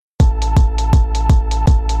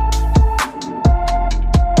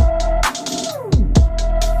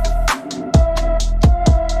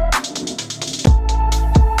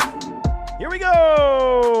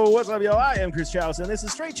am Chris Chalice, and this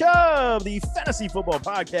is Straight Chubb, the fantasy football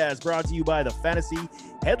podcast brought to you by the Fantasy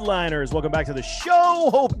Headliners. Welcome back to the show.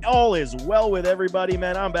 Hope all is well with everybody,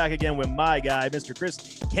 man. I'm back again with my guy, Mr.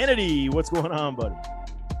 Chris Kennedy. What's going on, buddy?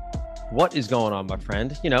 What is going on, my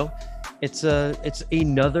friend? You know, it's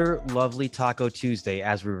another lovely Taco Tuesday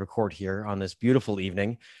as we record here on this beautiful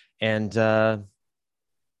evening. And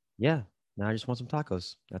yeah, now I just want some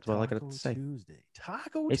tacos. That's what I like to say.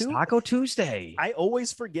 It's Taco Tuesday. I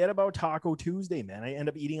always forget about Taco Tuesday, man. I end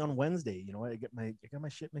up eating on Wednesday. You know, I got my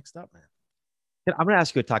shit mixed up, man. I'm going to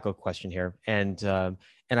ask you a taco question here. And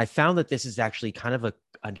I found that this is actually kind of a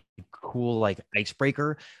cool like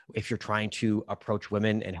icebreaker if you're trying to approach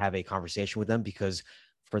women and have a conversation with them, because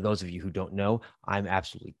for those of you who don't know, I'm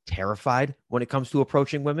absolutely terrified when it comes to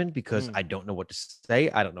approaching women because I don't know what to say.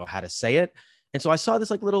 I don't know how to say it. And so I saw this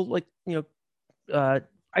like little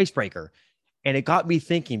icebreaker, and it got me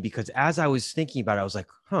thinking, because as I was thinking about it, I was like,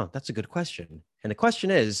 that's a good question. And the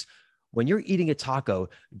question is, when you're eating a taco,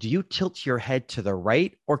 do you tilt your head to the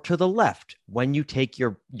right or to the left when you take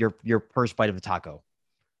your first bite of the taco?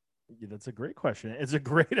 Yeah, that's a great question. It's a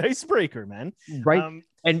great icebreaker, man. Right.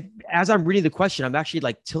 And as I'm reading the question, I'm actually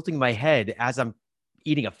like tilting my head as I'm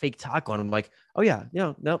eating a fake taco. And I'm like, oh yeah,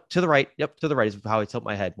 no, to the right. Yep. To the right is how I tilt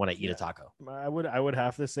my head when I eat a taco. I would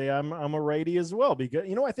have to say I'm a righty as well, because,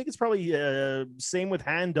 you know, I think it's probably same with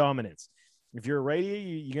hand dominance. If you're a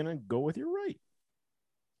righty, you're going to go with your right.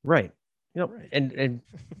 Right. You know, right. And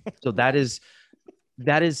so that is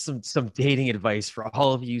some dating advice for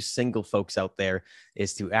all of you single folks out there,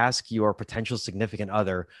 is to ask your potential significant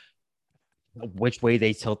other which way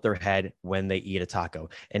they tilt their head when they eat a taco.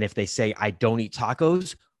 And if they say, I don't eat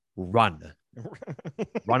tacos, run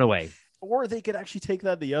away. Or they could actually take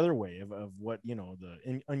that the other way of what, you know,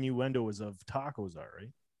 the innuendos of tacos are, right?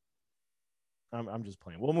 I'm just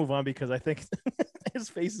playing. We'll move on because I think his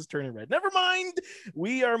face is turning red. Never mind.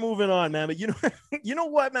 We are moving on, man. But you know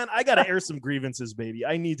what, man? I gotta air some grievances, baby.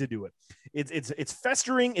 I need to do it. It's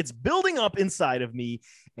festering. It's building up inside of me,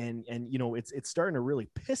 and you know it's starting to really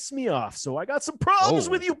piss me off. So I got some problems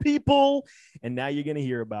with you people, and now you're gonna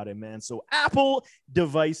hear about it, man. So Apple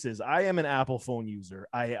devices. I am an Apple phone user.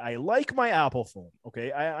 I like my Apple phone.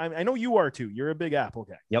 Okay, I know you are too. You're a big Apple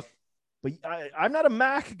guy. Yep. But I'm not a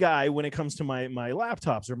Mac guy when it comes to my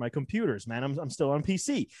laptops or my computers, man. I'm still on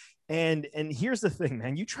PC. And here's the thing,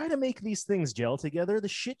 man. You try to make these things gel together, the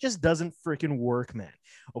shit just doesn't freaking work, man.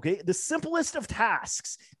 Okay? The simplest of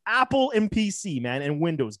tasks, Apple and PC, man, and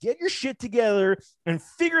Windows. Get your shit together and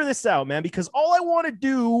figure this out, man, because all I want to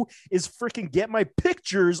do is freaking get my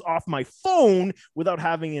pictures off my phone without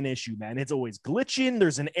having an issue, man. It's always glitching.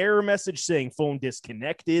 There's an error message saying phone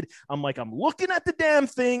disconnected. I'm looking at the damn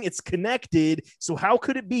thing. It's connected. So how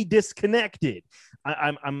could it be disconnected?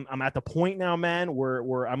 I'm at the point now, man,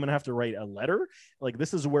 where I'm gonna have to write a letter. Like,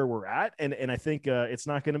 this is where we're at, and I think it's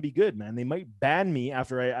not gonna be good, man. They might ban me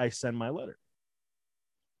after I send my letter.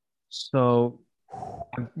 So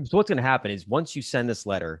what's gonna happen is, once you send this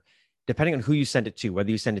letter, depending on who you send it to,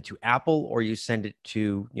 whether you send it to Apple or you send it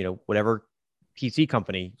to, you know, whatever PC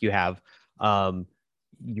company you have,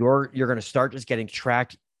 you're gonna start just getting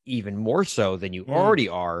tracked even more so than you already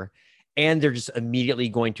are. And they're just immediately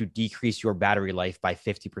going to decrease your battery life by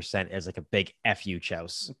 50% as like a big FU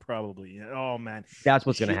chouse. Probably. Oh, man. That's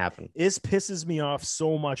what's going to happen. This pisses me off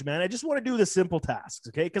so much, man. I just want to do the simple tasks,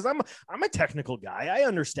 okay? Because I'm a technical guy. I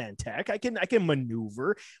understand tech. I can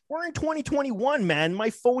maneuver. We're in 2021, man. My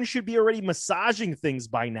phone should be already massaging things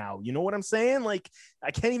by now. You know what I'm saying? Like,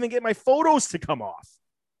 I can't even get my photos to come off.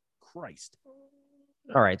 Christ.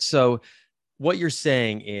 All right. So what you're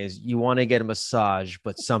saying is you want to get a massage,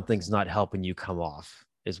 but something's not helping you come off,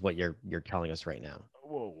 is what you're telling us right now.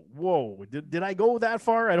 Whoa. Did I go that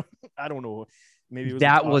far? I don't know. Maybe it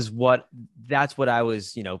was that's what I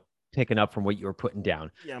was, you know, picking up from what you were putting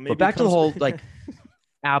down. Yeah, maybe. But back to the whole like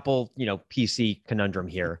Apple, you know, PC conundrum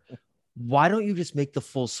here. Why don't you just make the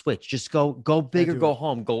full switch? Just go big or go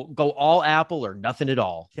home. Go all Apple or nothing at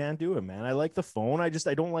all. Can't do it, man. I like the phone. I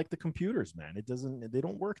don't like the computers, man. They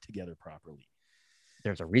don't work together properly.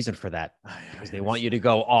 There's a reason for that, because they want you to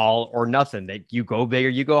go all or nothing. That you go big or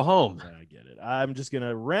you go home. I get it. I'm just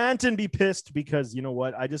gonna rant and be pissed because, you know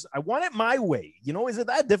what? I want it my way. You know, is it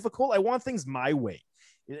that difficult? I want things my way.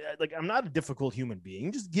 Like, I'm not a difficult human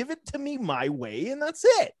being. Just give it to me my way, and that's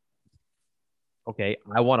it. Okay,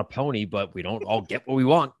 I want a pony, but we don't all get what we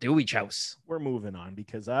want, do we, Chouse? We're moving on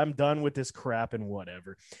because I'm done with this crap and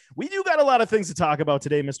whatever. We do got a lot of things to talk about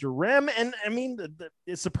today, Mr. Rem. And I mean,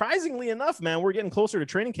 surprisingly enough, man, we're getting closer to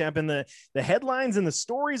training camp, and the headlines and the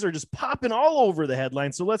stories are just popping all over the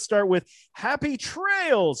headlines. So let's start with happy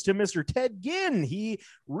trails to Mr. Ted Ginn. He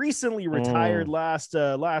recently retired last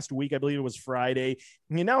week. I believe it was Friday.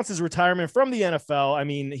 He announced his retirement from the NFL. I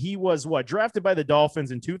mean, he was drafted by the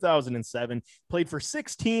Dolphins in 2007, played for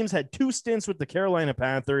 6 teams, had 2 stints with the Carolina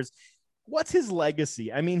Panthers. What's his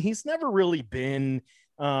legacy? I mean, he's never really been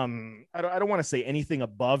I don't want to say anything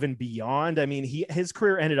above and beyond. I mean, his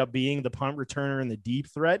career ended up being the punt returner and the deep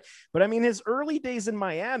threat. But I mean, his early days in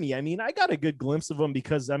Miami, I mean, I got a good glimpse of him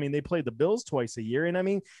because I mean, they played the Bills twice a year. And I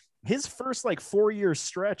mean, his first like 4-year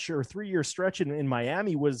stretch or 3-year stretch in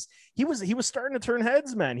Miami was starting to turn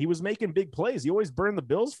heads, man. He was making big plays. He always burned the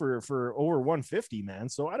Bills for over 150, man.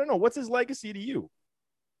 So I don't know. What's his legacy to you?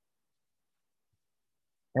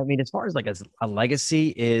 I mean, as far as like a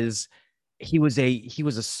legacy is, he was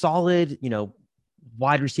a solid,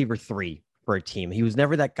 wide receiver 3 for a team. He was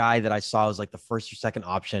never that guy that I saw as like the first or second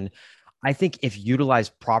option. I think if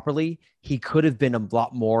utilized properly, he could have been a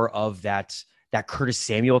lot more of that Curtis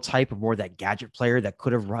Samuel type, or more that gadget player that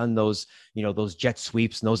could have run those, those jet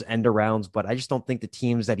sweeps and those end arounds. But I just don't think the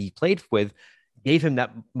teams that he played with gave him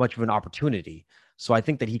that much of an opportunity. So I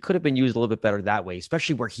think that he could have been used a little bit better that way,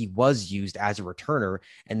 especially where he was used as a returner.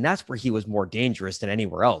 And that's where he was more dangerous than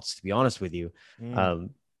anywhere else, to be honest with you.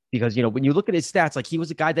 Because, when you look at his stats, like he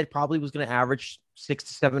was a guy that probably was going to average 600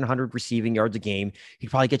 to 700 receiving yards a game.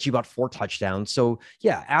 He'd probably get you about 4 touchdowns. So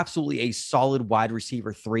yeah, absolutely a solid wide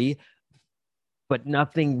receiver 3, but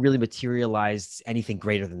nothing really materialized anything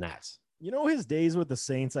greater than that. His days with the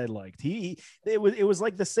Saints, I liked. It was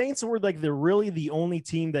like the Saints were like the only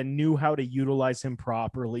team that knew how to utilize him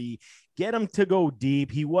properly, get him to go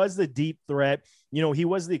deep. He was the deep threat. He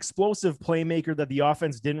was the explosive playmaker that the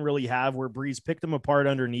offense didn't really have, where Breeze picked him apart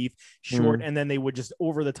underneath short, and then they would just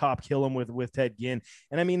over the top kill him with Ted Ginn.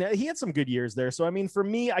 And I mean, he had some good years there. So I mean, for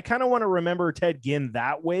me, I kind of want to remember Ted Ginn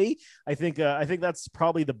that way. I think that's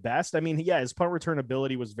probably the best. I mean, yeah, his punt return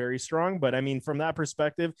ability was very strong, but I mean, from that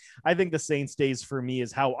perspective, I think the Saints days for me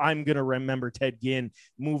is how I'm gonna remember Ted Ginn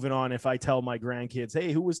moving on. If I tell my grandkids,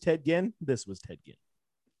 hey, who was Ted Ginn? This was Ted Ginn.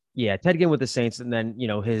 Yeah, Ted Ginn with the Saints, and then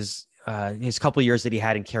his couple of years that he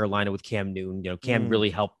had in Carolina with Cam Newton. Cam really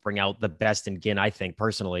helped bring out the best in Ginn, I think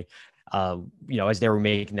personally. As they were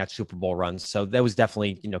making that Super Bowl run. So that was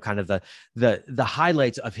definitely, kind of the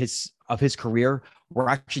highlights of his career were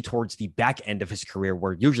actually towards the back end of his career,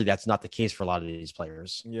 where usually that's not the case for a lot of these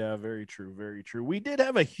players. Yeah, very true. Very true. We did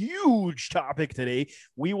have a huge topic today.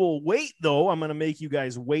 We will wait, though. I'm going to make you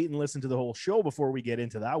guys wait and listen to the whole show before we get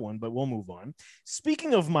into that one, but we'll move on.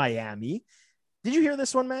 Speaking of Miami, did you hear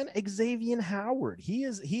this one, man? Xavier Howard. He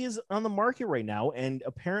is on the market right now, and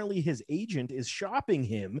apparently his agent is shopping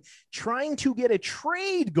him, trying to get a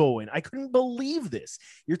trade going. I couldn't believe this.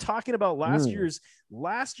 You're talking about last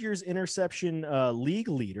year's interception league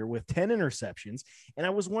leader with 10 interceptions, and I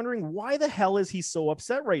was wondering, why the hell is he so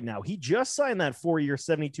upset right now? He just signed that 4-year,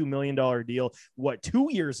 $72 million deal, 2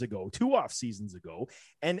 years ago, 2 off seasons ago,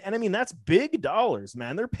 and I mean, that's big dollars,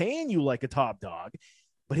 man. They're paying you like a top dog.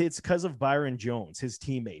 But it's because of Byron Jones, his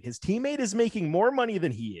teammate. His teammate is making more money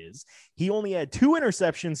than he is. He only had 2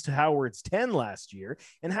 interceptions to Howard's 10 last year.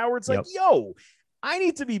 And Howard's like, yo, I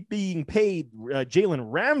need to be being paid Jalen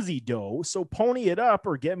Ramsey dough, so pony it up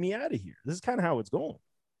or get me out of here. This is kind of how it's going.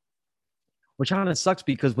 Which kind of sucks,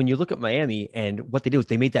 because when you look at Miami and what they do is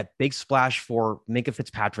they made that big splash for Minkah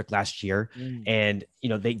Fitzpatrick last year. And,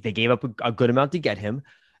 they gave up a good amount to get him.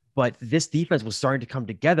 But this defense was starting to come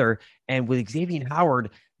together. And with Xavier Howard,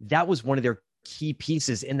 that was one of their key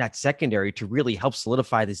pieces in that secondary to really help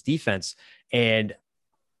solidify this defense. And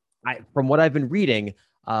from what I've been reading,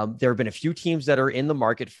 there have been a few teams that are in the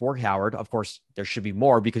market for Howard. Of course, there should be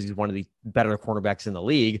more because he's one of the better cornerbacks in the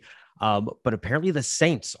league. But apparently the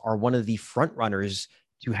Saints are one of the front runners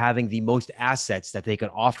to having the most assets that they can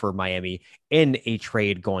offer Miami in a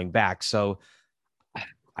trade going back. So,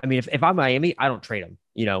 I mean, if I'm Miami, I don't trade him.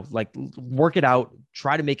 Work it out,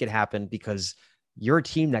 try to make it happen, because you're a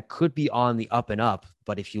team that could be on the up and up.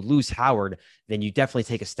 But if you lose Howard, then you definitely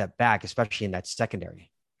take a step back, especially in that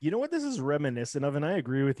secondary. You know what this is reminiscent of? And I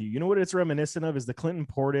agree with you. You know what it's reminiscent of is the Clinton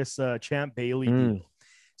Portis, Champ Bailey deal.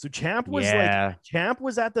 So Champ was like, Yeah. Champ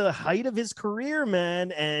was at the height of his career,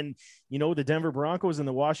 man. And, you know, the Denver Broncos and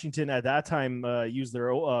the Washington at that time used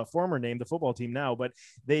their former name, the football team now, but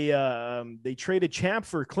they traded Champ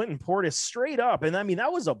for Clinton Portis straight up. And I mean,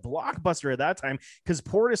 that was a blockbuster at that time because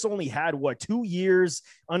Portis only had, what, 2 years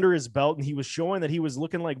under his belt. And he was showing that he was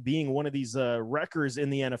looking like being one of these wreckers in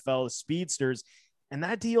the NFL, the speedsters. And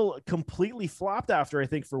that deal completely flopped after, I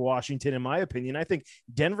think, for Washington, in my opinion. I think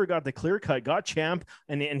Denver got the clear cut, got Champ,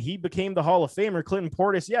 and he became the Hall of Famer. Clinton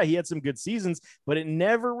Portis, yeah, he had some good seasons, but it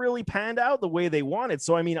never really panned out the way they wanted.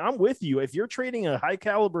 So, I mean, I'm with you. If you're trading a high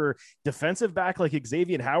caliber defensive back like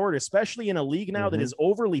Xavier Howard, especially in a league now that is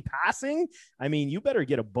overly passing, I mean, you better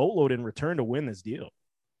get a boatload in return to win this deal.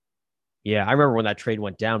 Yeah, I remember when that trade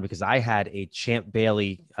went down because I had a Champ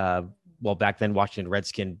Bailey, well, back then Washington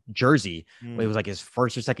Redskin jersey. It was like his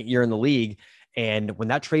first or second year in the league. And when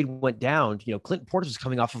that trade went down, you know, Clinton Portis was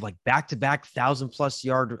coming off of like back-to-back 1,000+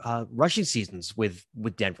 yard rushing seasons with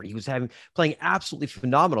Denver. He was playing absolutely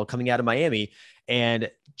phenomenal coming out of Miami. And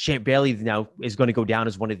Champ Bailey now is going to go down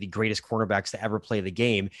as one of the greatest cornerbacks to ever play the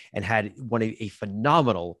game and had a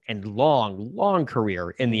phenomenal and long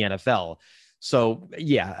career in the NFL. So,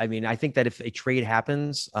 yeah, I mean, I think that if a trade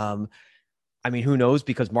happens, I mean, who knows?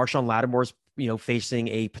 Because Marshawn Lattimore's, you know, facing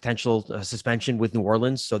a potential suspension with New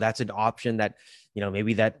Orleans. So that's an option that, you know,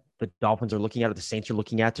 maybe that the Dolphins are looking at or the Saints are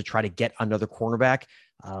looking at to try to get another cornerback.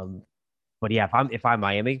 But yeah, if I'm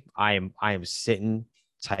Miami, I am sitting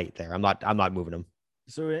tight there. I'm not moving them.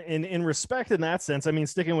 So in respect in that sense, I mean,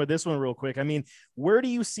 sticking with this one real quick, I mean, where do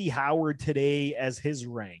you see Howard today as his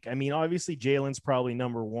rank? I mean, obviously Jalen's probably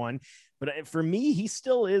number one, but for me, he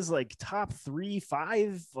still is like top 3,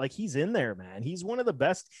 5. Like he's in there, man. He's one of the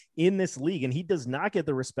best in this league and he does not get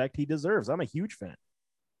the respect he deserves. I'm a huge fan.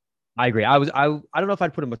 I agree. I don't know if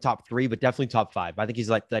I'd put him a top 3, but definitely top 5. I think he's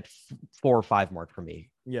like that 4 or 5 mark for me.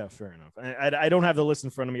 Yeah, fair enough. I don't have the list in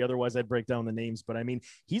front of me. Otherwise, I'd break down the names. But I mean,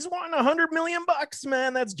 he's wanting $100 million,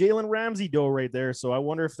 man. That's Jalen Ramsey dough right there. So I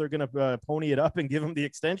wonder if they're gonna pony it up and give him the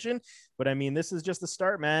extension. But I mean, this is just the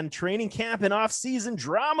start, man. Training camp and off-season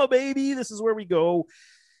drama, baby. This is where we go.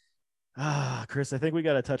 Chris, I think we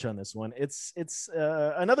got to touch on this one. It's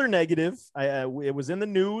another negative. It was in the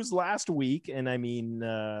news last week, and I mean,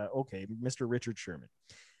 okay, Mr. Richard Sherman.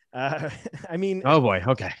 I mean, oh boy.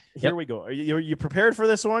 Okay. Here we go. Are you prepared for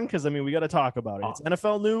this one? Because I mean, we got to talk about it. It's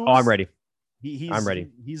NFL news. Oh, I'm ready. I'm ready.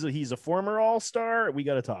 He's a former All-Star. We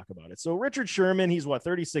got to talk about it. So Richard Sherman, he's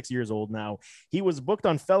 36 years old now. He was booked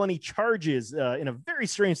on felony charges in a very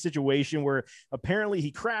strange situation where apparently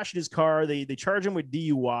he crashed his car. They charged him with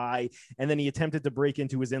DUI, and then he attempted to break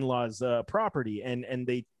into his in-laws' property, and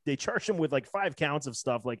they charged him with like 5 counts of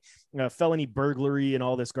stuff like felony burglary and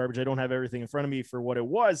all this garbage. I don't have everything in front of me for what it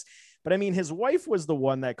was, but I mean, his wife was the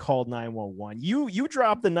one that called 911. You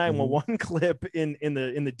dropped the 911 clip in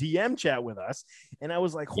the DM chat with us, and I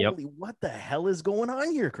was like, holy, what the hell is going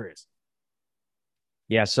on here, Chris?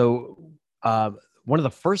 Yeah. So one of the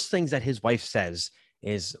first things that his wife says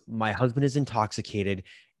is, my husband is intoxicated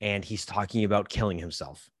and he's talking about killing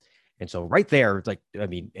himself. And so right there, it's like, I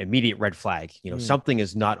mean, immediate red flag, you know, something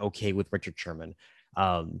is not okay with Richard Sherman.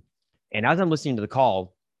 And as I'm listening to the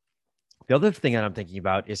call, the other thing that I'm thinking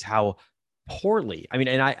about is how poorly, I mean,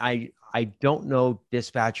 and I don't know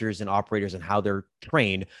dispatchers and operators and how they're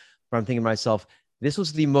trained, but I'm thinking to myself, this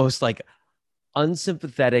was the most like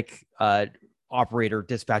unsympathetic operator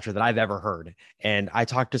dispatcher that I've ever heard. And I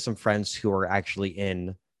talked to some friends who are actually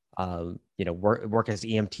in, you know, work as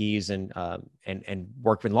EMTs and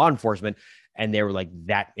work in law enforcement. And they were like,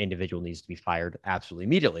 that individual needs to be fired absolutely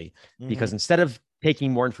immediately, because instead of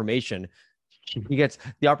taking more information,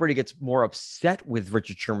 the operator gets more upset with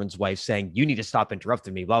Richard Sherman's wife saying, you need to stop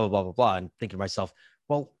interrupting me, blah, blah, blah, blah, blah. And thinking to myself,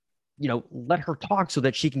 well, you know, let her talk so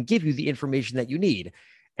that she can give you the information that you need.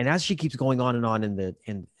 And as she keeps going on and on in the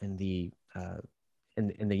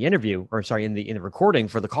interview, or sorry, in the recording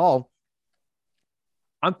for the call,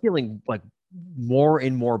 I'm feeling like more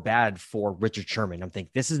and more bad for Richard Sherman. I'm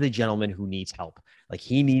thinking, this is the gentleman who needs help. Like,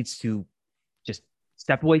 he needs to just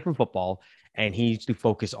step away from football and he needs to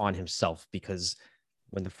focus on himself, because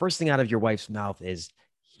when the first thing out of your wife's mouth is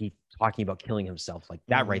he talking about killing himself, like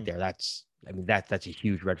that right there, that's a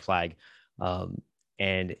huge red flag.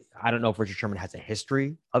 And I don't know if Richard Sherman has a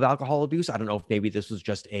history of alcohol abuse. I don't know if maybe this was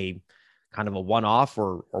just a kind of a one-off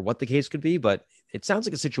or what the case could be, but it sounds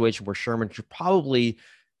like a situation where Sherman should probably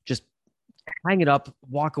just hang it up,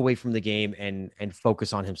 walk away from the game, and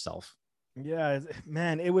focus on himself. Yeah,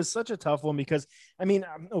 man, it was such a tough one because, I mean,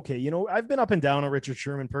 okay, you know, I've been up and down on Richard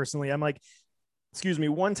Sherman personally. I'm like, excuse me,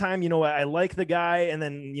 one time, I like the guy, and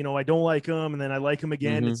then, I don't like him, and then I like him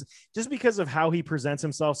again. Mm-hmm. It's just because of how he presents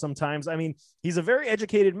himself sometimes. I mean, he's a very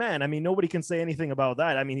educated man. I mean, nobody can say anything about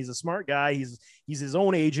that. I mean, he's a smart guy. He's his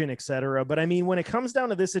own agent, etc. But I mean, when it comes down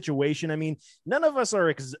to this situation, I mean, none of us are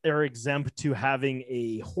exempt to having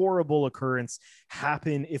a horrible occurrence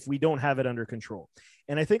happen if we don't have it under control.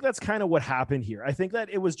 And I think that's kind of what happened here. I think that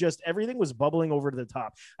it was just everything was bubbling over to the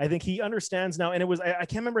top. I think he understands now. And it was, I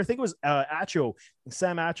can't remember, I think it was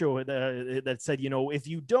Sam Acho, that said, if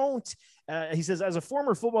you don't, he says, as a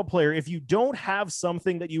former football player, if you don't have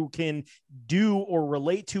something that you can do or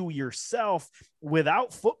relate to yourself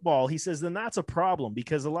without football, he says, then that's a problem,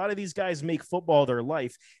 because a lot of these guys make football their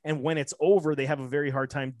life. And when it's over, they have a very hard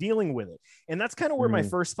time dealing with it. And that's kind of where my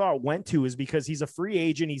first thought went to, is because he's a free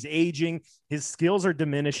agent, he's aging, his skills are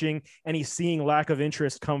diminishing, and he's seeing lack of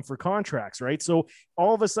interest come for contracts, right? So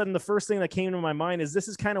all of a sudden, the first thing that came to my mind is this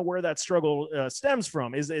is kind of where that struggle stems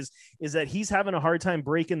from, is that he's having a hard time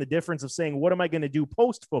breaking the difference of saying, what am I going to do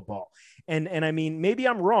post football? And I mean, maybe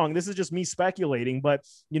I'm wrong. This is just me speculating, but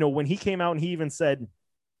when he came out and he even said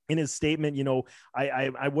in his statement,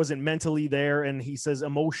 I wasn't mentally there. And he says,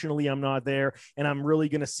 emotionally, I'm not there. And I'm really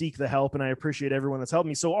going to seek the help. And I appreciate everyone that's helped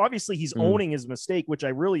me. So obviously he's owning his mistake, which I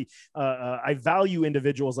really, I value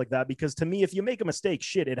individuals like that, because to me, if you make a mistake,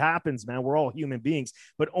 shit, it happens, man. We're all human beings,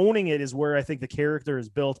 but owning it is where I think the character is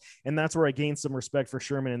built. And that's where I gained some respect for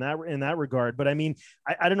Sherman in that regard. But I mean,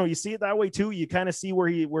 I don't know. You see it that way too. You kind of see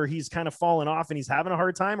where he's kind of fallen off and he's having a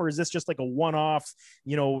hard time, or is this just like a one-off,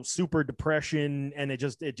 super depression, and it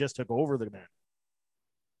just took over the man?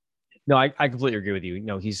 No, I completely agree with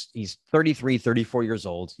you. He's 33, 34 years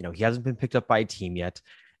old. He hasn't been picked up by a team yet.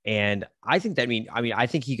 And I think that, I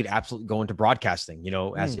think he could absolutely go into broadcasting,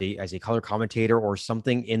 as a color commentator or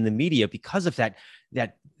something in the media, because of that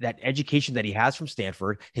education that he has from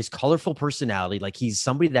Stanford, his colorful personality. Like, he's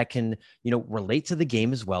somebody that can, relate to the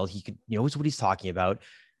game as well. He knows what he's talking about.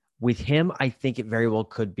 With him, I think it very well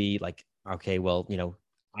could be like, okay, well,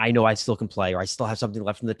 I know I still can play, or I still have something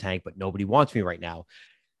left in the tank, but nobody wants me right now.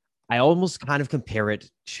 I almost kind of compare it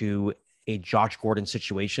to a Josh Gordon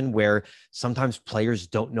situation, where sometimes players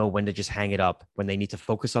don't know when to just hang it up, when they need to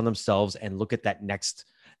focus on themselves and look at that next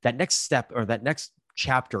step, or that next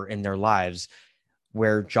chapter in their lives,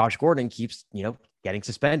 where Josh Gordon keeps, getting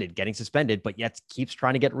suspended, but yet keeps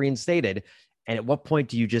trying to get reinstated. And at what point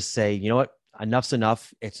do you just say, you know what, enough's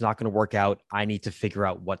enough. It's not going to work out. I need to figure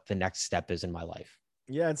out what the next step is in my life.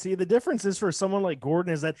 Yeah, and see, the difference is for someone like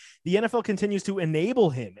Gordon is that the NFL continues to enable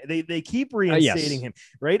him. They keep reinstating him,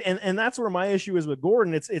 right? And that's where my issue is with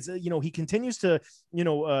Gordon. It's he continues to,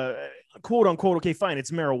 quote unquote, okay, fine,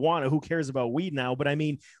 it's marijuana. Who cares about weed now? But I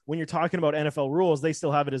mean, when you're talking about NFL rules, they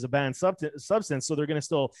still have it as a banned substance, so they're going to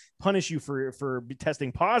still punish you for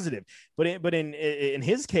testing positive. But in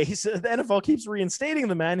his case, the NFL keeps reinstating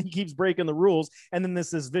the man. He keeps breaking the rules, and then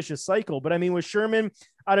this vicious cycle. But I mean, with Sherman,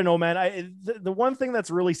 I don't know, man. The one thing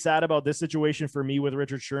that's really sad about this situation for me with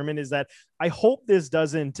Richard Sherman is that I hope this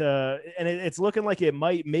doesn't, and it's looking like it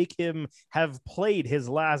might make him have played his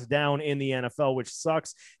last down in the NFL, which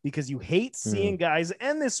sucks, because you hate seeing guys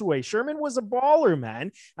end this way. Sherman was a baller,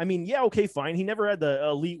 man. I mean, yeah, okay, fine. He never had the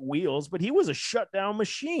elite wheels, but he was a shutdown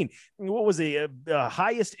machine. What was the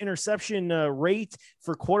highest interception rate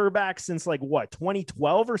for quarterbacks since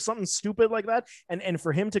 2012 or something stupid like that? And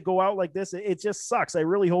for him to go out like this, it just sucks.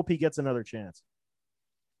 I really hope he gets another chance.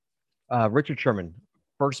 Richard Sherman,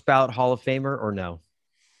 first ballot Hall of Famer or no?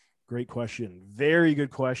 Great question. Very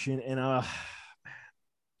good question. And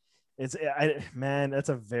that's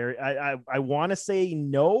a very, I want to say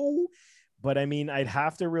no, but I mean, I'd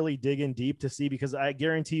have to really dig in deep to see, because I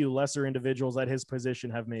guarantee you lesser individuals at his position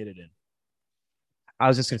have made it in. I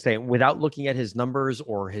was just going to say, without looking at his numbers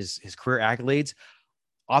or his career accolades,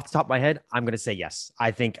 off the top of my head, I'm going to say yes.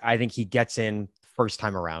 I think he gets in first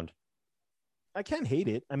time around. I can't hate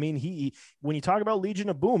it. I mean, when you talk about Legion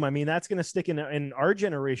of Boom, I mean, that's going to stick in our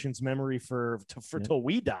generation's memory for till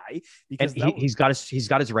we die, because he's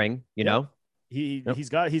got his ring, you know. He's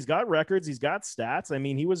got records, he's got stats. I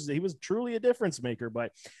mean, he was truly a difference maker.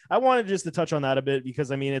 But I wanted just to touch on that a bit,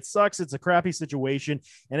 because I mean, it sucks. It's a crappy situation,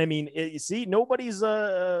 and I mean, you see, nobody's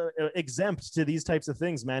exempt to these types of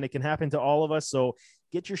things, man. It can happen to all of us. So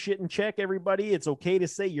get your shit in check, everybody. It's okay to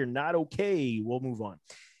say you're not okay. We'll move on.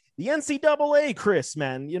 The NCAA, Chris,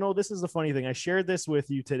 man, this is the funny thing. I shared this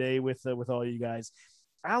with you today with all you guys.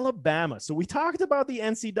 Alabama. So we talked about the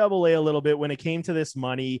NCAA a little bit when it came to this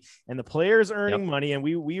money and the players earning money, and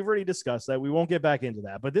we've already discussed that. We won't get back into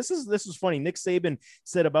that. But this was funny. Nick Saban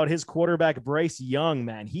said about his quarterback Bryce Young,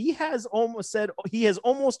 man, he has almost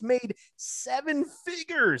made 7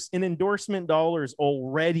 figures in endorsement dollars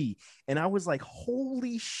already. And I was like,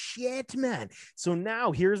 holy shit, man. So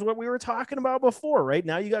now here's what we were talking about before, right?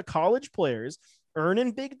 Now you got college players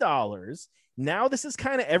earning big dollars. Now this is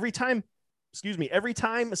kind of every time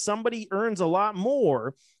somebody earns a lot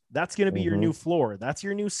more, that's going to be your new floor. That's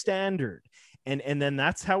your new standard. And then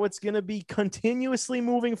that's how it's going to be continuously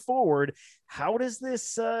moving forward. How does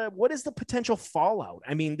this, what is the potential fallout?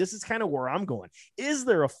 I mean, this is kind of where I'm going. Is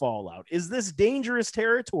there a fallout? Is this dangerous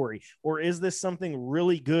territory, or is this something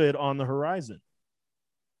really good on the horizon?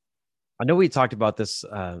 I know we talked about this.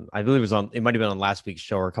 I believe it might have been on last week's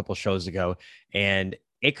show or a couple of shows ago, and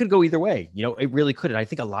it could go either way. It really could. And I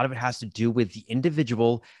think a lot of it has to do with the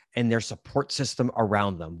individual and their support system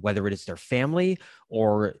around them, whether it is their family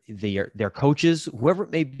or their coaches, whoever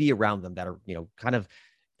it may be around them that are, kind of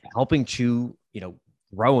helping to,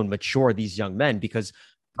 grow and mature these young men. Because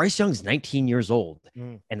Bryce Young's 19 years old.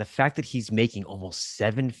 And the fact that he's making almost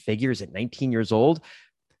 7 figures at 19 years old,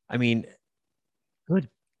 I mean, good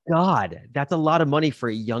God, that's a lot of money for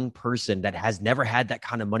a young person that has never had that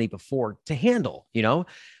kind of money before to handle,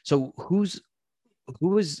 So who's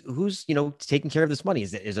taking care of this money?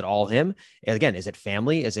 Is it all him? And again, is it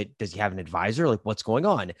family? Does he have an advisor? Like, what's going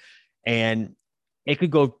on? And it could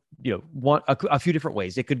go, a few different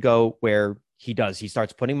ways. It could go where he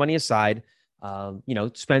starts putting money aside,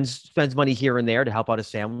 spends money here and there to help out his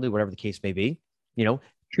family, whatever the case may be,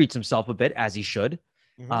 treats himself a bit as he should.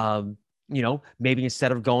 Maybe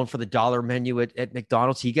instead of going for the dollar menu at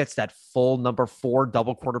McDonald's, he gets that full number 4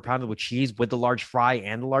 double quarter pounder with cheese with the large fry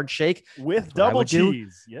and the large shake with double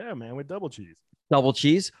cheese. Yeah, man, with double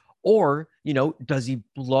cheese. Or, does he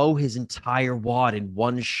blow his entire wad in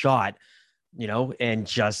one shot, and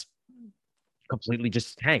just completely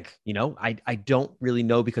just tank? I don't really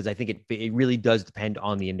know, because I think it really does depend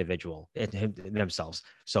on the individual and themselves.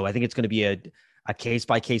 So I think it's going to be a case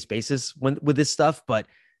by case basis with this stuff, but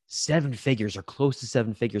 7 figures or close to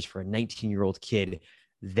 7 figures for a 19-year-old kid.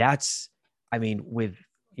 That's, with,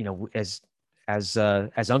 as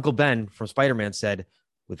Uncle Ben from Spider-Man said,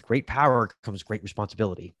 with great power comes great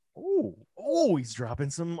responsibility. Oh, he's dropping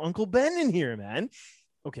some Uncle Ben in here, man.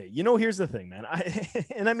 Okay. Here's the thing, man.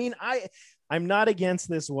 I'm not against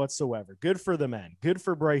this whatsoever. Good for the man. Good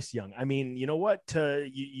for Bryce Young. I mean, you know what?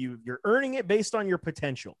 You're earning it based on your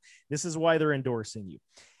potential. This is why they're endorsing you.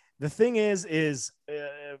 The thing is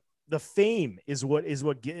the fame is what is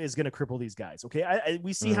going to cripple these guys. Okay.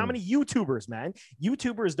 We see how many YouTubers, man.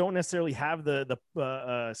 YouTubers don't necessarily have the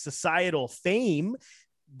societal fame.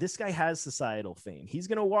 This guy has societal fame. He's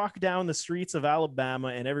going to walk down the streets of Alabama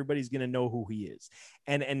and everybody's going to know who he is.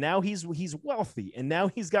 And now he's wealthy, and now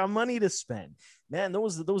he's got money to spend. Man,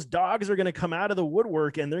 those dogs are going to come out of the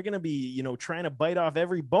woodwork, and they're going to be, trying to bite off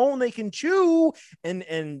every bone they can chew.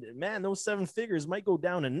 And man, those 7 figures might go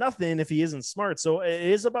down to nothing if he isn't smart. So it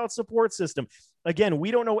is about support system. Again,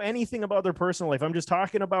 we don't know anything about their personal life. I'm just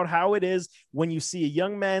talking about how it is when you see a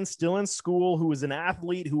young man still in school who is an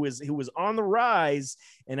athlete, who was on the rise.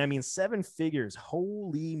 And I mean, 7 figures,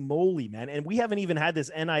 holy moly, man. And we haven't even had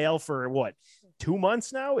this NIL for what, 2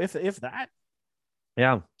 months now, if that.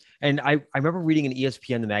 Yeah. And I remember reading an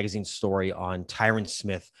ESPN the magazine story on Tyron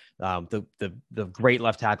Smith, the great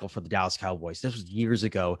left tackle for the Dallas Cowboys. This was years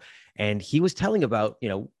ago. And he was telling about,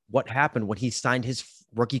 what happened when he signed his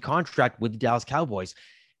rookie contract with the Dallas Cowboys,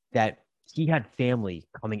 that he had family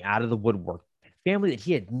coming out of the woodwork, family that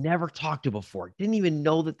he had never talked to before, didn't even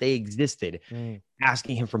know that they existed,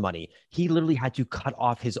 asking him for money. He literally had to cut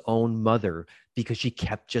off his own mother because she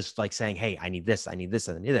kept just like saying, hey, I need this, I need this,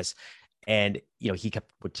 I need this. And, he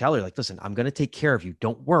would tell her, like, listen, I'm going to take care of you.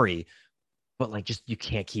 Don't worry. But like, just, you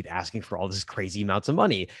can't keep asking for all this crazy amounts of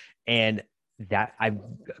money. And that, I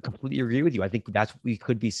completely agree with you. I think that's what we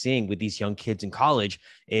could be seeing with these young kids in college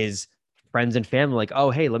is friends and family, like,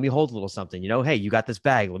 oh, hey, let me hold a little something, hey, you got this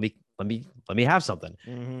bag. Let me have something.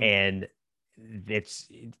 And it's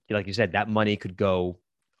like you said, that money could go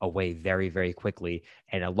away very, very quickly.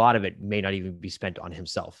 And a lot of it may not even be spent on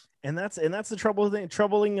himself. And that's the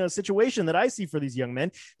troubling situation that I see for these young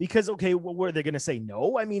men, because okay, well, were they going to say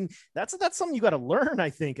no? I mean, that's something you got to learn,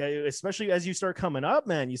 I think, especially as you start coming up,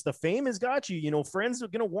 man. The fame has got you. Friends are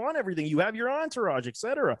going to want everything. You have your entourage,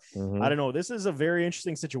 etc. I don't know. This is a very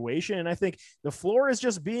interesting situation, and I think the floor is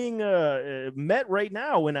just being met right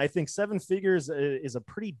now. And I think seven figures is a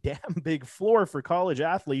pretty damn big floor for college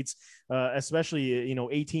athletes, especially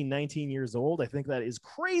 18, 19 years old. I think that is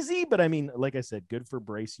crazy, but I mean, like I said, good for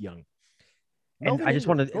Bryce Young. And I just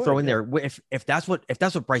want to throw in there, if that's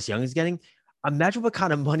what Bryce Young is getting, imagine what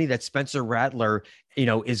kind of money that Spencer Rattler,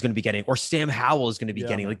 is going to be getting, or Sam Howell is going to be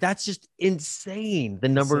getting. Man. Like, that's just insane. The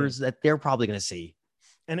numbers that they're probably going to see.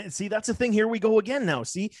 And see, that's the thing. Here we go again now.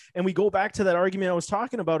 See, and we go back to that argument I was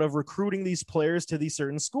talking about of recruiting these players to these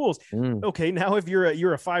certain schools. Okay, now if you're a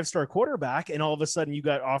 5-star quarterback, and all of a sudden you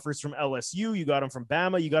got offers from LSU, you got them from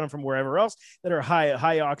Bama, you got them from wherever else that are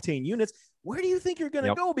high octane units. Where do you think you're going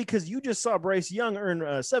to go? Because you just saw Bryce Young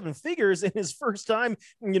earn 7 figures in his first time,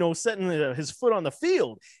 setting his foot on the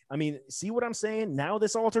field. I mean, see what I'm saying? Now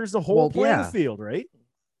this alters the whole playing field, right?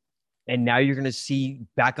 And now you're going to see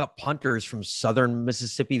backup punters from Southern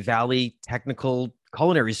Mississippi Valley Technical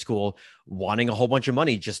Culinary School wanting a whole bunch of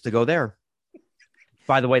money just to go there.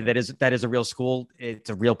 By the way, that is a real school. It's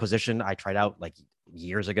a real position. I tried out like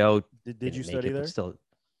years ago. Did you study there?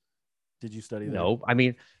 Did you study there? No. I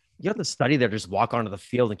mean, you have to study there, just walk onto the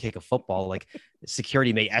field and kick a football. Like,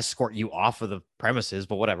 security may escort you off of the premises,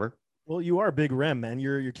 but whatever. Well, you are Big Rem, man.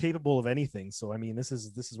 You're capable of anything. So I mean, this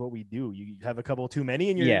is what we do. You have a couple too many,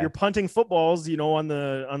 and you're punting footballs, on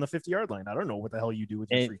the 50-yard line. I don't know what the hell you do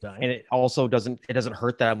with your free time. And it also doesn't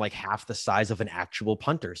hurt that I'm like half the size of an actual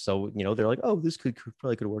punter. So they're like, oh, this could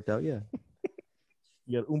have worked out. Yeah.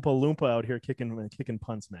 You got Oompa Loompa out here kicking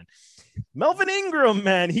punts, man. Melvin Ingram,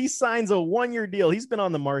 man, he signs a 1-year deal. He's been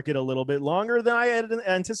on the market a little bit longer than I had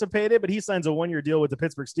anticipated, but he signs a 1-year deal with the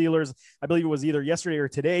Pittsburgh Steelers. I believe it was either yesterday or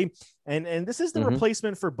today. And this is the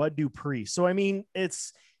replacement for Bud Dupree. So I mean,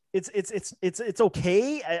 it's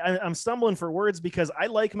okay. I'm stumbling for words because I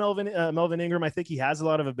like Melvin Ingram. I think he has a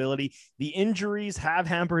lot of ability. The injuries have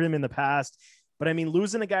hampered him in the past. But I mean,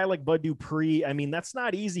 losing a guy like Bud Dupree, I mean, that's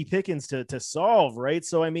not easy pickings to solve, right?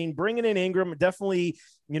 So, I mean, bringing in Ingram definitely,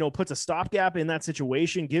 puts a stopgap in that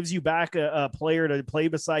situation, gives you back a player to play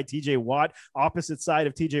beside TJ Watt, opposite side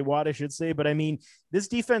of TJ Watt, I should say. But I mean, this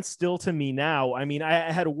defense still, to me now, I mean,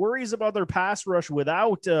 I had worries about their pass rush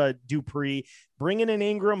without Dupree. Bringing in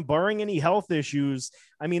Ingram, barring any health issues,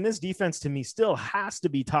 I mean, this defense to me still has to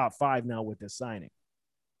be top 5 now with this signing.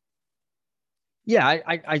 Yeah,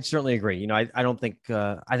 I certainly agree. I don't think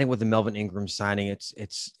I think with the Melvin Ingram signing,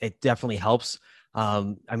 it definitely helps.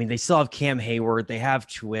 I mean, they still have Cam Hayward, they have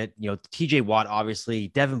Tuitt, TJ Watt, obviously,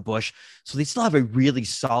 Devin Bush. So they still have a really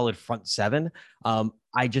solid front 7.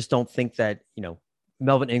 I just don't think that,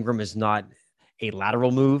 Melvin Ingram is not a lateral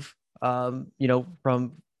move,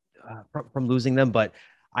 from losing them. But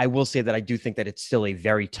I will say that I do think that it's still a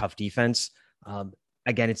very tough defense.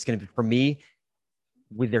 Again, it's going to be, for me,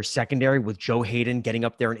 with their secondary, with Joe Hayden getting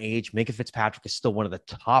up there in age, Minkah Fitzpatrick is still one of the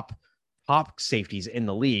top safeties in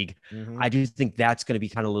the league. I do think that's going to be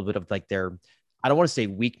kind of a little bit of like their, I don't want to say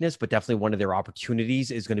weakness, but definitely one of their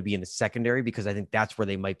opportunities is going to be in the secondary, because I think that's where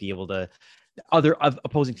they might be able to, other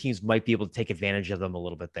opposing teams might be able to take advantage of them a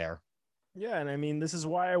little bit there. Yeah, and I mean, this is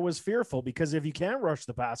why I was fearful, because if you can't rush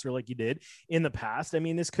the passer like you did in the past, I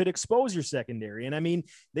mean, this could expose your secondary. And I mean,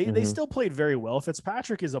 they still played very well.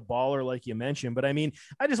 Fitzpatrick is a baller, like you mentioned, but I mean,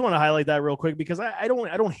 I just want to highlight that real quick, because I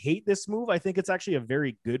don't hate this move. I think it's actually a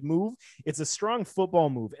very good move. It's a strong football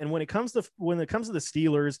move. And when it comes to the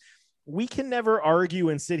Steelers, we can never argue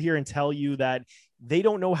and sit here and tell you that they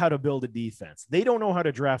don't know how to build a defense. They don't know how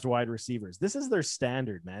to draft wide receivers. This is their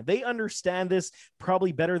standard, man. They understand this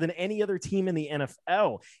probably better than any other team in the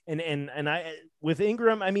NFL. And I, with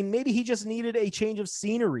Ingram, I mean, maybe he just needed a change of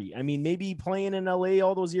scenery. I mean, maybe playing in LA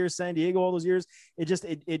all those years, San Diego all those years,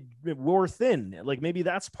 it wore thin. Like, maybe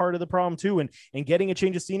that's part of the problem too. And getting a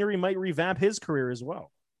change of scenery might revamp his career as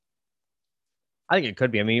well. I think it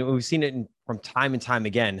could be. I mean, we've seen it from time and time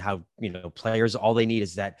again, how, players, all they need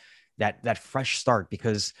is that fresh start,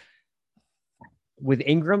 because with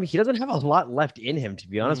Ingram, he doesn't have a lot left in him, to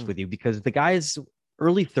be honest with you, because the guy is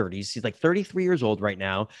early 30s. He's like 33 years old right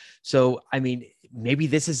now. So, I mean, maybe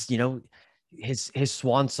this is, his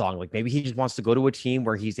swan song. Like, maybe he just wants to go to a team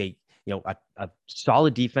where he's a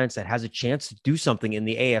solid defense that has a chance to do something in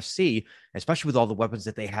the AFC, especially with all the weapons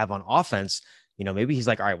that they have on offense. Maybe he's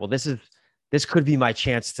like, all right, well, this could be my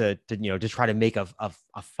chance to just try to make a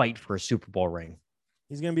fight for a Super Bowl ring.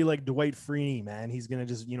 He's going to be like Dwight Freeney, man. He's going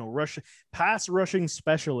to just, pass rushing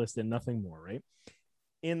specialist and nothing more, right?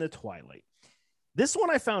 in the twilight. This one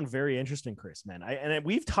I found very interesting, Chris, man.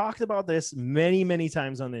 We've talked about this many, many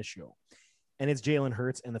times on this show, and it's Jalen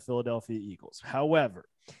Hurts and the Philadelphia Eagles. However,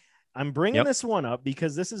 I'm bringing this one up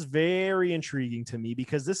because this is very intriguing to me,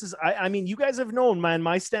 because this is, I mean, you guys have known, man,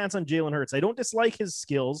 my stance on Jalen Hurts. I don't dislike his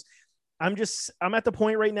skills. I'm at the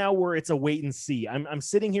point right now where it's a wait and see. I'm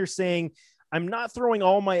sitting here saying, I'm not throwing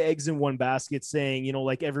all my eggs in one basket saying,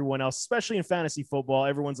 like everyone else, especially in fantasy football,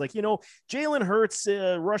 everyone's like, Jalen Hurts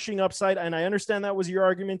rushing upside. And I understand that was your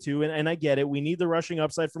argument too. And I get it. We need the rushing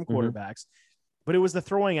upside from quarterbacks. But it was the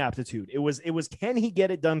throwing aptitude. It was, can he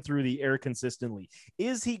get it done through the air consistently?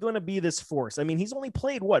 Is he going to be this force? I mean, he's only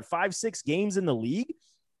played 5-6 games in the league.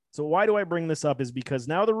 So why do I bring this up is because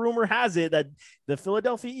now the rumor has it that the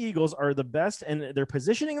Philadelphia Eagles are the best, and they're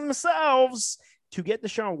positioning themselves to get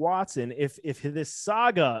Deshaun Watson if this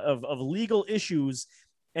saga of legal issues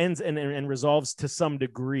ends and resolves to some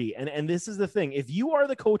degree. And this is the thing. If you are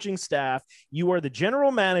the coaching staff, you are the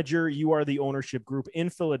general manager, you are the ownership group in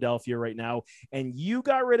Philadelphia right now, and you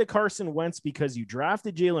got rid of Carson Wentz because you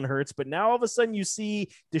drafted Jalen Hurts, but now all of a sudden you see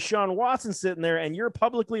Deshaun Watson sitting there and you're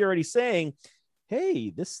publicly already saying, hey,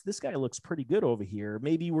 this guy looks pretty good over here.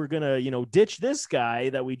 Maybe we're going to, ditch this guy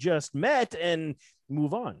that we just met and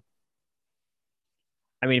move on.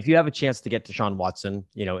 I mean, if you have a chance to get Deshaun Watson,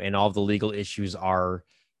 and all of the legal issues are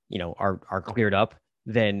cleared up,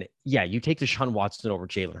 then yeah, you take Deshaun Watson over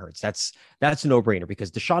Jalen Hurts. That's a no-brainer,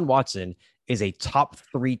 because Deshaun Watson is a top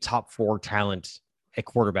 3, top 4 talent at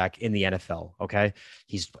quarterback in the NFL. Okay.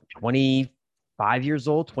 He's 25 years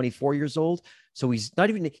old, 24 years old. So he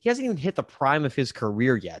hasn't even hit the prime of his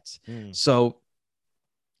career yet. So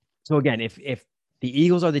again, if the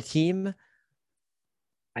Eagles are the team,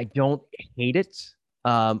 I don't hate it.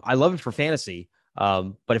 I love it for fantasy.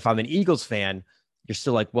 But if I'm an Eagles fan, you're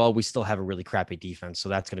still like, well, we still have a really crappy defense, so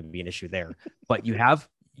that's going to be an issue there. But you have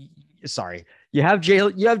Jalen, you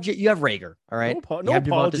have Rager. All right. No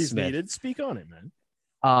apologies needed. Speak on it,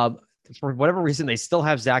 man. For whatever reason, they still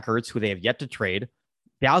have Zach Ertz, who they have yet to trade.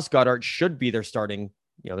 Dallas Goedert should be their starting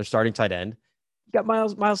tight end. You got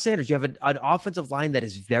Miles Sanders. You have an offensive line that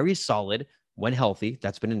is very solid when healthy.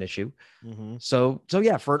 That's been an issue. So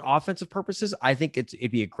yeah, for an offensive purposes, I think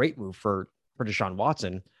it'd be a great move for Deshaun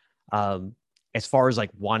Watson. As far as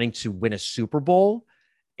like wanting to win a Super Bowl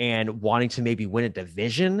and wanting to maybe win a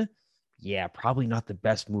division, yeah, probably not the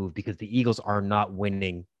best move, because the Eagles are not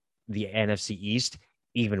winning the NFC East,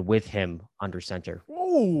 even with him under center.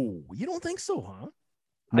 Oh, you don't think so, huh?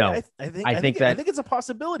 No, I think it's a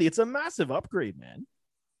possibility. It's a massive upgrade, man.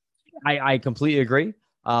 I completely agree.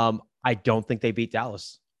 I don't think they beat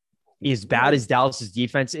Dallas. As bad as Dallas's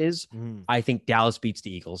defense is, I think Dallas beats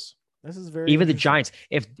the Eagles. This is very even the Giants.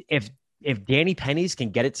 If Danny Pennies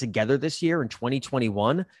can get it together this year in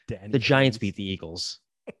 2021, the Giants beat the Eagles.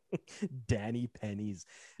 Danny Pennies,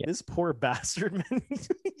 this poor bastard, man.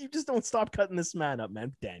 You just don't stop cutting this man up,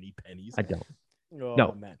 man. Danny Pennies. I don't. Oh,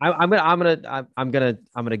 no, man. I'm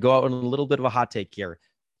gonna go out on a little bit of a hot take here.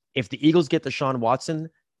 If the Eagles get Deshaun Watson,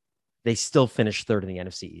 they still finish third in the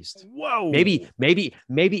NFC East. Whoa. Maybe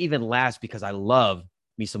even last, because I love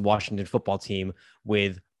me some Washington football team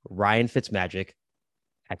with Ryan Fitzmagic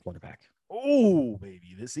at quarterback. Oh,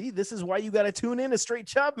 baby. This is why you got to tune in to Straight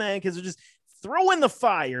Chop, man, because they're just throw in the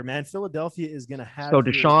fire, man. Philadelphia is going to have. So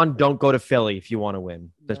Deshaun, don't go to Philly if you want to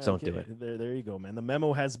win. Just don't do it. There you go, man. The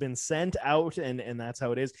memo has been sent out, and that's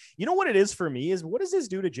how it is. You know what it is for me is, what does this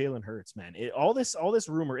do to Jalen Hurts, man? All this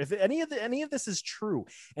rumor, if any of this is true,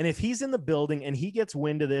 and if he's in the building and he gets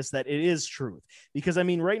wind of this, that it is truth. Because I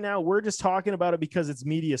mean, right now we're just talking about it because it's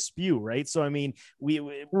media spew, right? So I mean,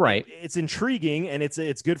 right. It's intriguing and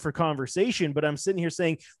it's good for conversation. But I'm sitting here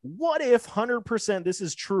saying, what if 100% this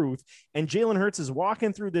is truth, and Jalen Hurts is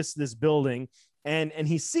walking through this building and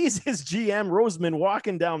he sees his GM Roseman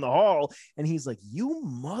walking down the hall, and he's like, you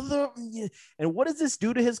mother, and what does this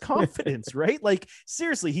do to his confidence? Right? Like,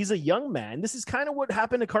 seriously, he's a young man. This is kind of what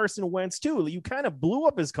happened to Carson Wentz too. You kind of blew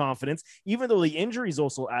up his confidence, even though the injuries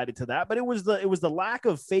also added to that, but it was the lack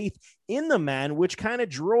of faith in the man which kind of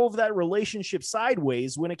drove that relationship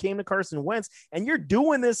sideways when it came to Carson Wentz. And you're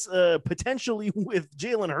doing this potentially with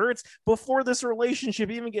Jalen Hurts before this relationship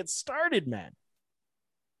even gets started, man.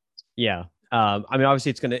 Yeah. I mean, obviously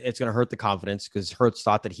it's gonna hurt the confidence, because Hurts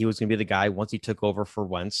thought that he was gonna be the guy once he took over for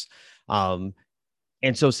Wentz. And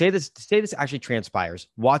so say this actually transpires.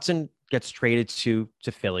 Watson gets traded to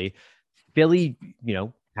Philly. Philly,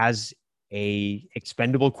 has a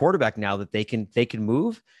expendable quarterback now that they can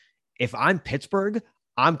move. If I'm Pittsburgh,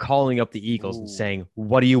 I'm calling up the Eagles and Ooh. saying,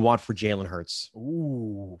 what do you want for Jalen Hurts?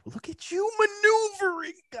 Ooh, look at you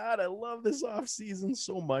maneuvering. God, I love this offseason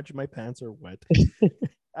so much. My pants are wet.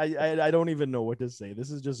 I don't even know what to say.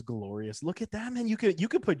 This is just glorious. Look at that, man. You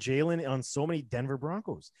could put Jalen on so many Denver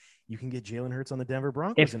Broncos. You can get Jalen Hurts on the Denver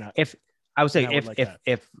Broncos. If I would say would like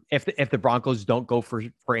if the Broncos don't go for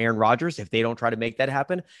Aaron Rodgers, if they don't try to make that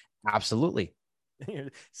happen, absolutely.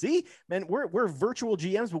 See, man, we're virtual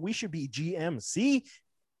GMs, but we should be GMs. See,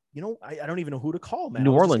 I don't even know who to call, man.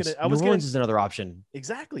 New Orleans is another option.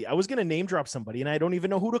 Exactly. I was gonna name drop somebody, and I don't even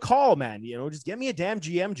know who to call, man. Just get me a damn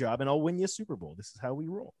GM job, and I'll win you a Super Bowl. This is how we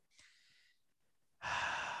roll.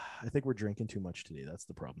 I think we're drinking too much today. That's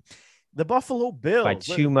the problem. The Buffalo Bills. By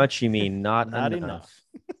too much, you mean not enough.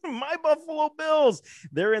 My Buffalo Bills.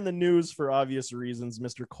 They're in the news for obvious reasons.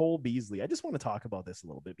 Mr. Cole Beasley. I just want to talk about this a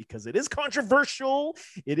little bit because it is controversial.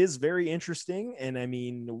 It is very interesting. And I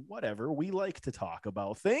mean, whatever. We like to talk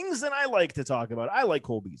about things, and I like to talk about it. I like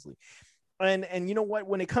Cole Beasley. And you know what?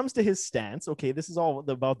 When it comes to his stance, okay, this is all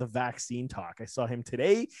about the vaccine talk. I saw him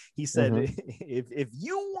today. He said, if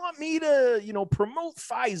you want me to, promote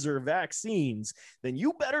Pfizer vaccines, then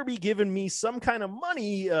you better be giving me some kind of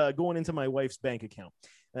money going into my wife's bank account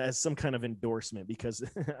as some kind of endorsement, because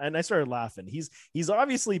and I started laughing. He's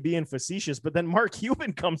obviously being facetious, but then Mark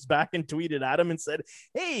Cuban comes back and tweeted at him and said,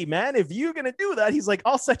 hey man, if you're gonna do that, he's like,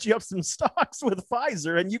 I'll set you up some stocks with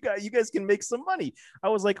Pfizer and you guys can make some money. I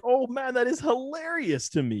was like, oh man, that is hilarious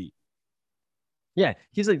to me. Yeah,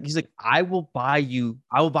 he's like, I will buy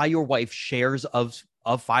your wife shares of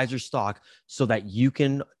Pfizer stock so that you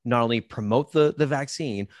can not only promote the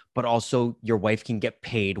vaccine, but also your wife can get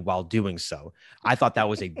paid while doing so. I thought that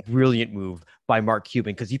was a brilliant move by Mark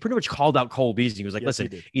Cuban, because he pretty much called out Cole Beasley. He was like, listen,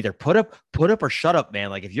 either put up or shut up, man.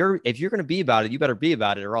 Like if you're going to be about it, you better be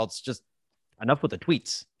about it, or else just enough with the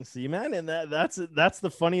tweets. See, man, and that's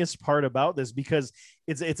the funniest part about this, because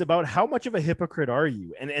it's about how much of a hypocrite are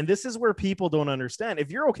you, and this is where people don't understand.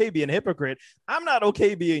 If you're okay being a hypocrite, I'm not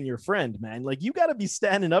okay being your friend, man. Like you got to be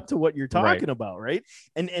standing up to what you're talking about, right?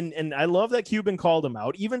 And I love that Cuban called him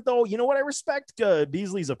out, even though you know what, I respect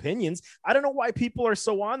Beasley's opinions. I don't know why people are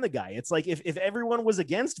so on the guy. It's like if everyone was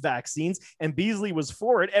against vaccines and Beasley was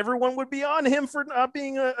for it, everyone would be on him for not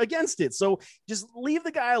being against it. So just leave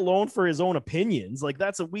the guy alone for his own opinions. Like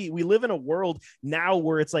we live in a world now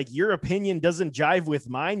where it's like your opinion doesn't jive with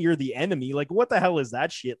mine, you're the enemy. Like what the hell is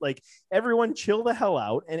that shit? Like everyone chill the hell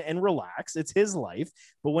out and relax. It's his life.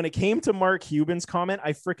 But when it came to Mark Cuban's comment,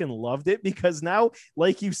 I freaking loved it, because now,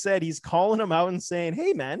 like you said, he's calling him out and saying,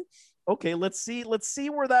 hey man, okay, let's see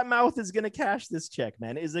where that mouth is going to cash this check,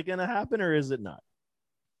 man. Is it going to happen or is it not?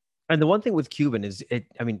 And the one thing with Cuban is,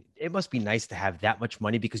 it must be nice to have that much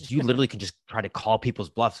money, because you literally can just try to call people's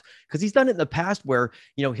bluffs, because he's done it in the past where,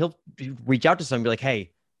 he'll reach out to someone and be like,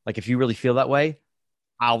 hey, like, if you really feel that way,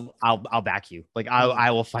 I'll back you. Like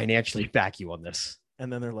I will financially back you on this.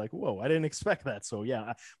 And then they're like, whoa, I didn't expect that. So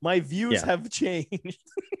yeah, my views have changed.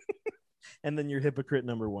 And then you're hypocrite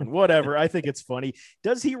number one. Whatever. I think it's funny.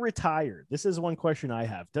 Does he retire? This is one question I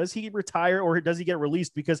have. Does he retire or does he get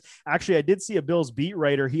released? Because actually, I did see a Bills beat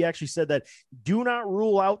writer. He actually said that do not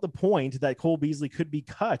rule out the point that Cole Beasley could be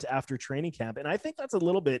cut after training camp. And I think that's a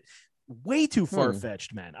little bit way too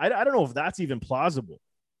far-fetched, man. I don't know if that's even plausible.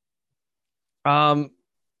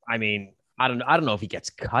 I mean, I don't know if he gets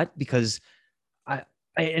cut, because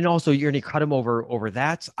and also you're going to cut him over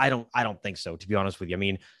that. I don't think so, to be honest with you. I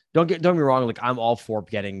mean, don't get me wrong. Like I'm all for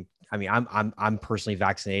getting, I mean, I'm personally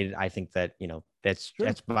vaccinated. I think that, that's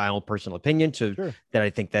my own personal opinion that I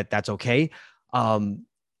think that that's okay.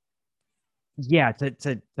 Yeah,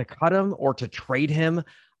 to cut him or to trade him.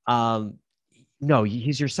 No,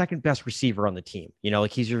 he's your second best receiver on the team.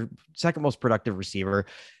 Like he's your second most productive receiver.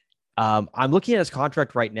 I'm looking at his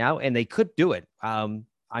contract right now, and they could do it.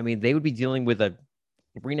 I mean, they would be dealing with a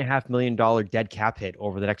 $3.5 million dead cap hit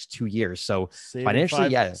over the next 2 years. So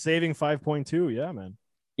financially, saving 5.2. Yeah, man.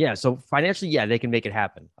 Yeah. So financially, they can make it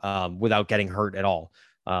happen without getting hurt at all.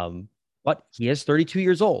 But he is 32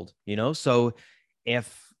 years old, so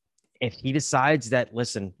if he decides that,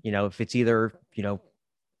 listen, if it's either,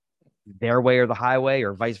 their way or the highway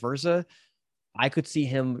or vice versa, I could see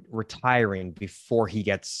him retiring before he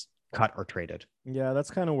gets cut or traded. Yeah, that's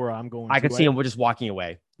kind of where I'm going. I could see him just walking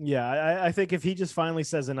away. Yeah, I think if he just finally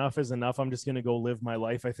says enough is enough, I'm just going to go live my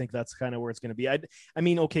life. I think that's kind of where it's going to be. I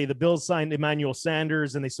mean, okay, the Bills signed Emmanuel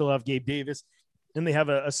Sanders and they still have Gabe Davis, and they have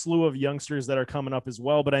a slew of youngsters that are coming up as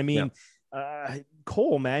well. But I mean,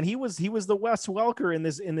 Cole, man, he was the Wes Welker in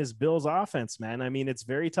this Bills offense, man. I mean, it's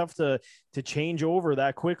very tough to change over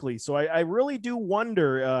that quickly. So I really do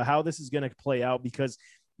wonder how this is going to play out, because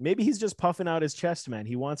maybe he's just puffing out his chest, man.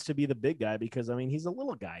 He wants to be the big guy because, I mean, he's a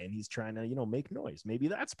little guy and he's trying to, make noise. Maybe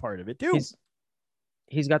that's part of it too.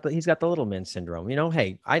 He's got the little man syndrome.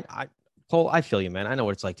 Hey, Cole, I feel you, man. I know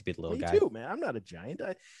what it's like to be the little guy. Me too, man. I'm not a giant.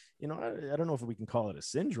 I don't know if we can call it a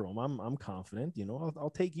syndrome. I'm confident.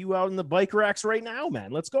 I'll take you out in the bike racks right now,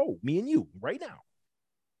 man. Let's go, me and you, right now.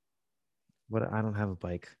 What? I don't have a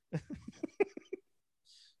bike.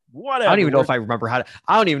 Whatever. I don't even know if I remember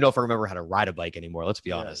how to ride a bike anymore. Let's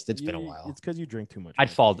be honest. It's been a while. It's because you drink too much. I'd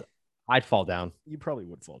fall down. You probably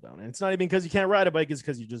would fall down. And it's not even because you can't ride a bike. It's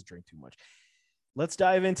because you just drink too much. Let's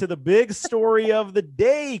dive into the big story of the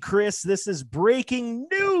day, Chris. This is breaking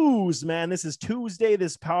news, man. This is Tuesday.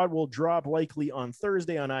 This pod will drop likely on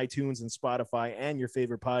Thursday on iTunes and Spotify and your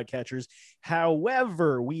favorite podcatchers.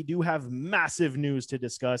 However, we do have massive news to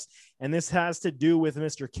discuss, and this has to do with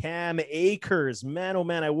Mr. Cam Akers. Man, oh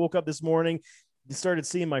man, I woke up this morning, started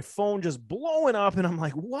seeing my phone just blowing up, and I'm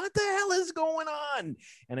like, what the hell is going on?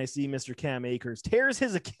 And I see Mr. Cam Akers tears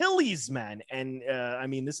his Achilles, man. And I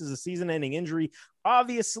mean, this is a season-ending injury,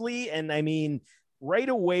 obviously. And I mean, right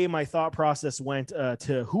away, my thought process went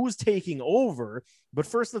to who's taking over. But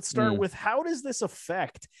first, let's start with, how does this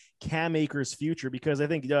affect Cam Akers' future? Because I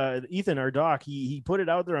think Ethan, our doc, he put it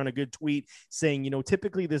out there on a good tweet saying,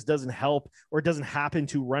 typically this doesn't help or doesn't happen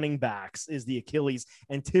to running backs, is the Achilles.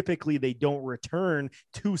 And typically they don't return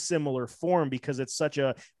to similar form because it's such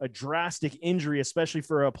a drastic injury, especially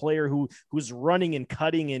for a player who's running and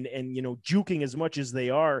cutting and juking as much as they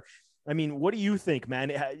are. I mean, what do you think,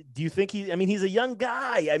 man? Do you think he's a young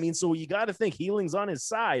guy. I mean, so you got to think healing's on his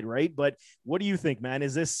side, right? But what do you think, man?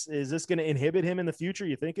 Is this going to inhibit him in the future?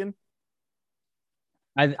 You thinking?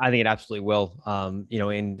 I think it absolutely will.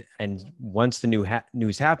 And once the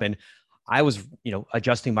news happened, I was,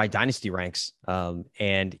 adjusting my dynasty ranks.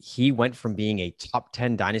 And he went from being a top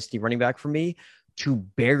 10 dynasty running back for me to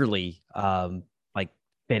barely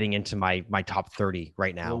fitting into my top 30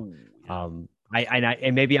 right now. Oh, yeah.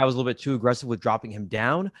 And maybe I was a little bit too aggressive with dropping him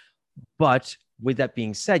down, but with that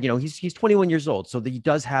being said, he's 21 years old, so that he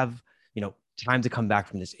does have, time to come back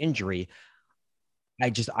from this injury.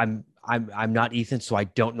 I'm not Ethan, so I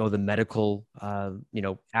don't know the medical,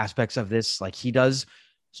 aspects of this like he does.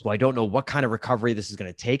 So I don't know what kind of recovery this is going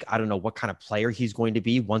to take. I don't know what kind of player he's going to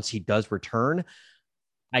be once he does return.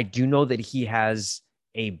 I do know that he has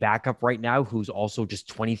a backup right now who's also just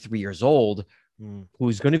 23 years old,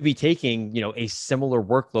 who's going to be taking, a similar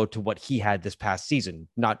workload to what he had this past season.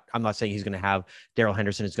 I'm not saying he's going to have Darrell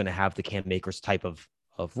Henderson is going to have the Cam Akers type of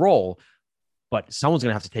role, but someone's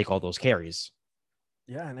going to have to take all those carries.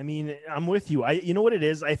 Yeah. And I mean, I'm with you. You know what it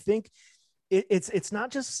is? I think it's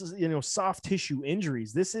not just, soft tissue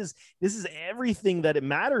injuries. This is everything that it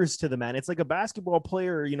matters to the man. It's like a basketball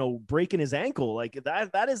player, breaking his ankle. Like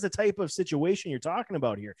that is the type of situation you're talking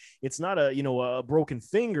about here. It's not a broken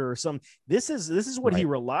finger or some, this is what he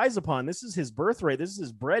relies upon. This is his birthright. This is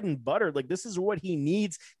his bread and butter. Like this is what he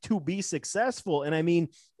needs to be successful. And I mean,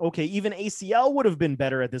 okay, even ACL would have been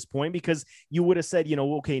better at this point because you would have said,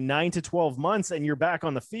 9 to 12 months and you're back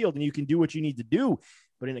on the field and you can do what you need to do.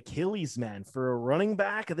 But an Achilles, man, for a running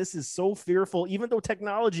back, this is so fearful. Even though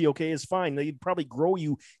technology, is fine. They'd probably grow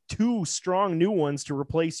you 2 strong new ones to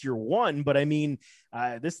replace your one. But I mean,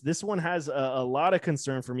 this one has a lot of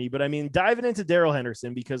concern for me. But I mean, diving into Darrell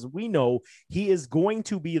Henderson, because we know he is going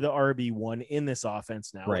to be the RB1 in this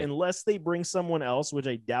offense now, unless they bring someone else, which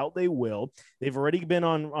I doubt they will. They've already been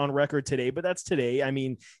on record today, but that's today. I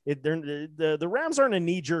mean, the Rams aren't a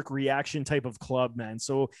knee-jerk reaction type of club, man.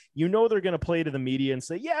 So they're going to play to the media and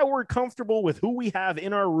say, yeah, we're comfortable with who we have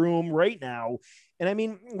in our room right now. And I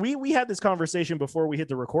mean, we had this conversation before we hit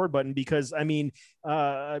the record button because, I mean,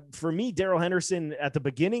 for me, Darrell Henderson at the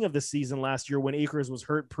beginning of the season last year when Akers was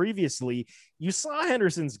hurt previously, you saw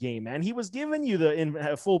Henderson's game, man. He was giving you in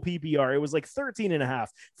full PPR. It was like 13.5,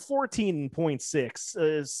 14.6,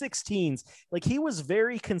 16s. Like he was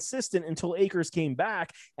very consistent until Akers came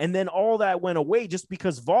back. And then all that went away just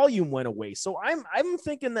because volume went away. So I'm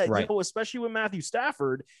thinking that, especially with Matthew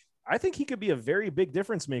Stafford, I think he could be a very big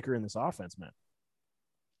difference maker in this offense, man.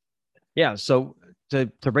 Yeah. So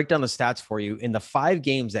to break down the stats for you, in the 5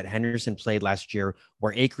 games that Henderson played last year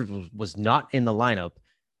where Akers was not in the lineup,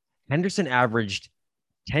 Henderson averaged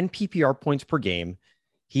 10 PPR points per game.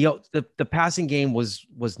 The passing game was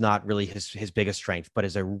not really his biggest strength, but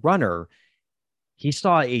as a runner, he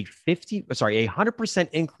saw a 100%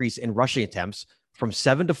 increase in rushing attempts from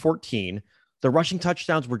 7 to 14. The rushing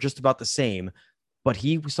touchdowns were just about the same, but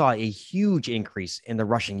he saw a huge increase in the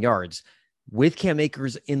rushing yards. With Cam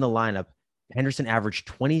Akers in the lineup, Henderson averaged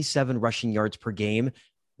 27 rushing yards per game.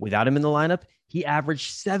 Without him in the lineup, he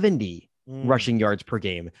averaged 70. rushing yards per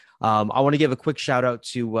game. I want to give a quick shout out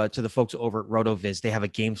to the folks over at RotoViz. They have a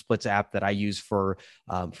game splits app that I use for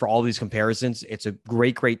all these comparisons. It's a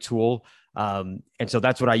great tool. And so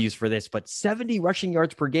that's what I use for this. But 70 rushing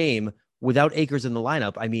yards per game without Akers in the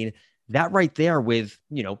lineup. I mean, that right there with,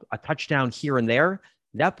 a touchdown here and there,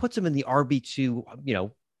 that puts him in the RB2,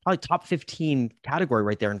 probably top 15 category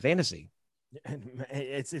right there in fantasy. And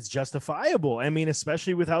it's justifiable. I mean,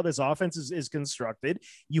 especially with how this offense is constructed.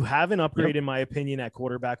 You have an upgrade, in my opinion, at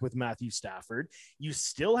quarterback with Matthew Stafford. You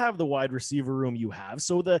still have the wide receiver room you have.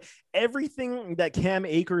 So everything that Cam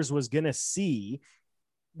Akers was going to see,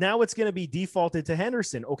 now it's going to be defaulted to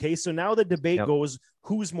Henderson. Okay, so now the debate goes,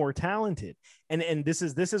 who's more talented? And this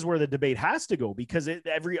is where the debate has to go, because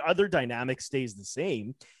every other dynamic stays the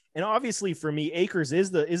same. And obviously for me, Akers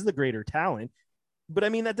is the greater talent. But I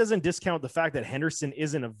mean, that doesn't discount the fact that Henderson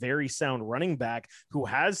isn't a very sound running back who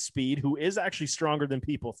has speed, who is actually stronger than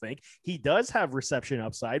people think. He does have reception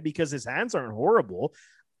upside because his hands aren't horrible.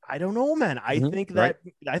 I don't know, man. I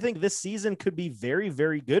think this season could be very,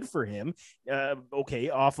 very good for him. Okay,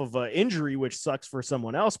 off of an injury, which sucks for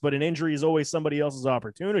someone else, but an injury is always somebody else's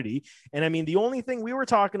opportunity. And I mean, the only thing we were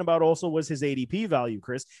talking about also was his ADP value,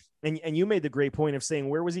 Chris. And you made the great point of saying,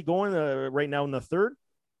 where was he going right now in the third?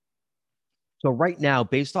 So right now,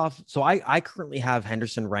 I currently have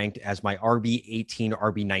Henderson ranked as my RB 18,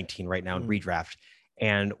 RB 19 right now in redraft.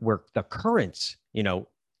 And where the current,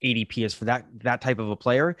 ADP is for that type of a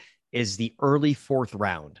player is the early fourth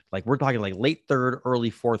round. Like we're talking like late third,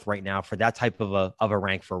 early fourth right now for that type of a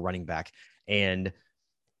rank for a running back. And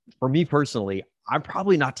for me personally, I'm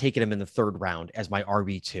probably not taking him in the third round as my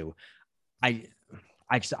RB2. I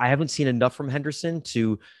haven't seen enough from Henderson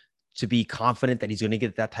to be confident that he's going to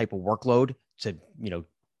get that type of workload to,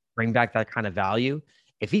 bring back that kind of value.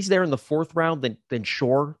 If he's there in the fourth round, then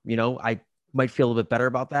sure, I might feel a little bit better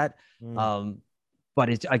about that. But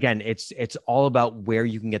it's all about where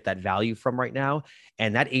you can get that value from right now.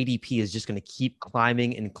 And that ADP is just going to keep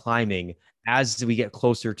climbing and climbing as we get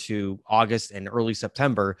closer to August and early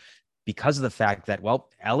September, because of the fact that,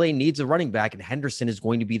 LA needs a running back and Henderson is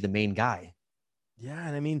going to be the main guy. Yeah.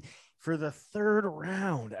 And I mean, for the third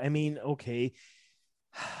round, I mean, okay,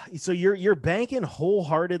 so you're banking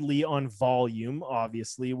wholeheartedly on volume,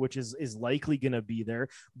 obviously, which is likely going to be there,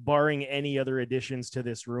 barring any other additions to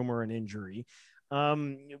this room or an injury.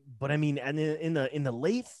 But I mean, and in the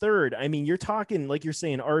late third, I mean, you're talking, like you're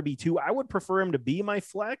saying, RB2. I would prefer him to be my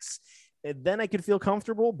flex. Then I could feel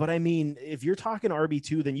comfortable. But I mean, if you're talking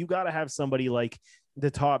RB2, then you got to have somebody like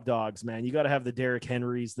the top dogs, man. You got to have the Derrick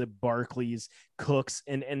Henrys, the Barkleys, Cooks.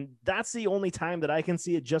 And that's the only time that I can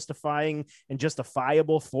see it justifying and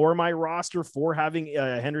justifiable for my roster for having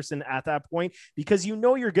Henderson at that point, because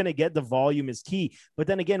you're going to get the volume is key. But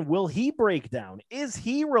then again, will he break down? Is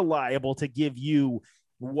he reliable to give you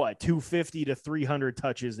 250 to 300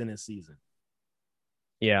 touches in a season?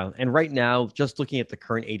 Yeah. And right now, just looking at the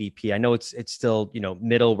current ADP, I know it's still,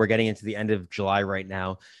 middle, we're getting into the end of July right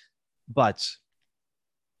now, but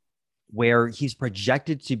where he's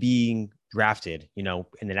projected to being drafted, in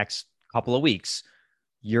the next couple of weeks,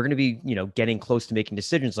 you're going to be, getting close to making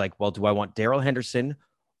decisions like, well, do I want Darrell Henderson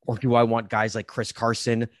or do I want guys like Chris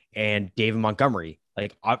Carson and David Montgomery?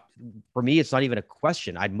 Like for me, it's not even a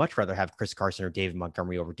question. I'd much rather have Chris Carson or David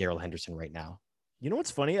Montgomery over Darrell Henderson right now. You know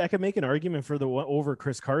what's funny? I could make an argument for the one over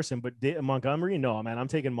Chris Carson, but Montgomery, no, man, I'm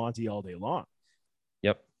taking Monty all day long.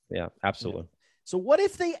 Yep. Yeah, absolutely. Yeah. So what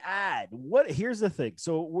if they add here's the thing.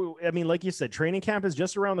 So, I mean, like you said, training camp is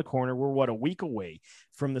just around the corner. We're a week away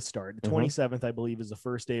from the start. The 27th, I believe, is the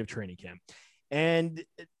first day of training camp. And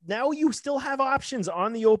now you still have options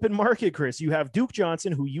on the open market, Chris. You have Duke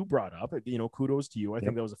Johnson, who you brought up, kudos to you. I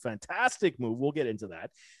think that was a fantastic move. We'll get into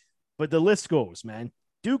that, but the list goes, man.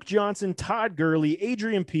 Duke Johnson, Todd Gurley,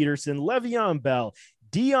 Adrian Peterson, Le'Veon Bell,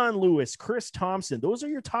 Dion Lewis, Chris Thompson. Those are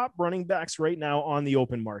your top running backs right now on the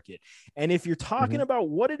open market. And if you're talking about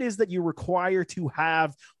what it is that you require to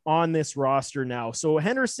have on this roster now, so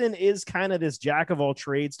Henderson is kind of this jack of all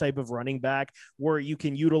trades type of running back where you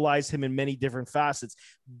can utilize him in many different facets.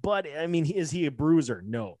 But I mean, is he a bruiser?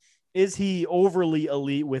 No. Is he overly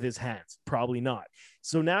elite with his hands? Probably not.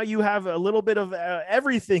 So now you have a little bit of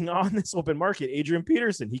everything on this open market. Adrian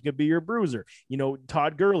Peterson, he could be your bruiser.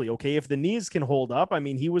 Todd Gurley. Okay, if the knees can hold up, I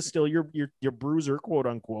mean, he was still your bruiser, quote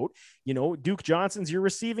unquote. Duke Johnson's your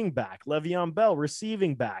receiving back. Le'Veon Bell,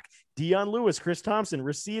 receiving back. Dion Lewis, Chris Thompson,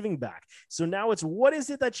 receiving back. So now it's what is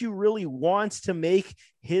it that you really want to make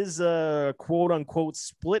his quote unquote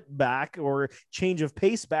split back or change of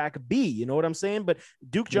pace back be? You know what I'm saying? But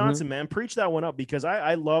Duke Johnson, man, preach that one up because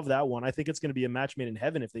I love that one. I think it's going to be a match made in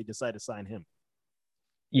heaven if they decide to sign him.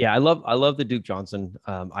 Yeah, I love the Duke Johnson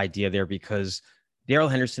idea there because Daryl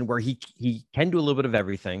Henderson, where he can do a little bit of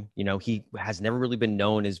everything. He has never really been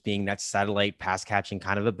known as being that satellite pass catching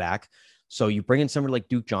kind of a back. So you bring in somebody like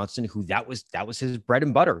Duke Johnson, who that was his bread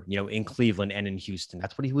and butter, in Cleveland and in Houston.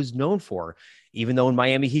 That's what he was known for. Even though in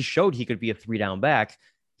Miami he showed he could be a 3-down back,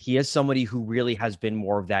 he is somebody who really has been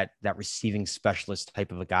more of that receiving specialist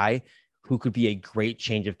type of a guy who could be a great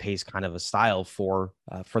change of pace kind of a style for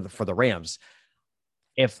the Rams.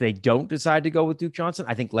 If they don't decide to go with Duke Johnson,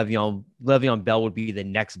 I think Le'Veon Bell would be the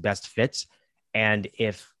next best fit. And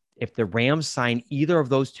if the Rams sign either of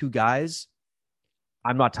those two guys,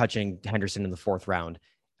 I'm not touching Henderson in the fourth round.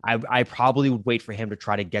 I probably would wait for him to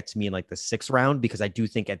try to get to me in like the sixth round, because I do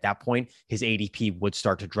think at that point his ADP would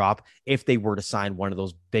start to drop if they were to sign one of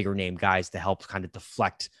those bigger name guys to help kind of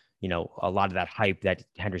deflect, a lot of that hype that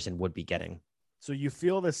Henderson would be getting. So you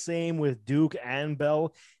feel the same with Duke and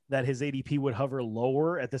Bell, that his ADP would hover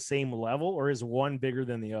lower at the same level, or is one bigger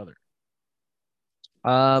than the other?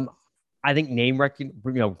 I think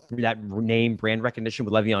that name brand recognition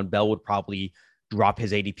with Le'Veon Bell would probably drop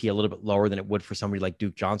his ADP a little bit lower than it would for somebody like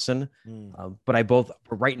Duke Johnson. But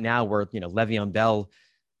right now, where Le'Veon Bell,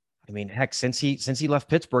 I mean, heck, since he left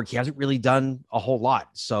Pittsburgh, he hasn't really done a whole lot.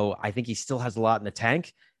 So I think he still has a lot in the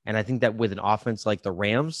tank. And I think that with an offense like the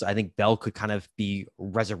Rams, I think Bell could kind of be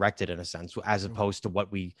resurrected in a sense, as opposed to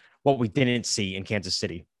what we didn't see in Kansas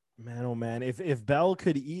City. Man, oh man, if Bell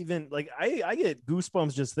could even, like, I get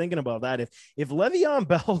goosebumps just thinking about that. If Le'Veon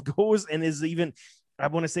Bell goes and is even, I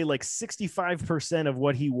want to say, like 65% of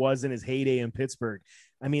what he was in his heyday in Pittsburgh,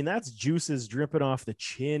 I mean, that's juices dripping off the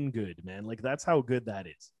chin good, man. Like, that's how good that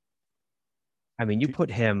is. I mean, you put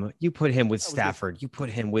him with Stafford, you put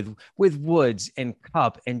him with Woods and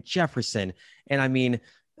Kupp and Jefferson, and I mean,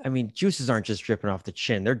 juices aren't just dripping off the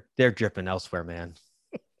chin; they're dripping elsewhere, man.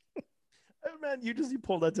 Man, you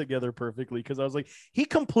pulled that together perfectly, because I was like, he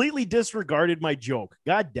completely disregarded my joke.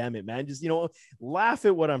 God damn it, man! Just laugh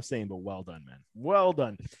at what I'm saying, but well done, man. Well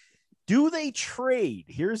done. Do they trade?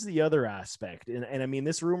 Here's the other aspect. And I mean,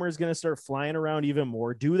 this rumor is going to start flying around even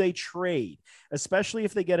more. Do they trade, especially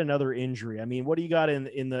if they get another injury? I mean, what do you got in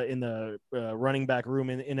the running back room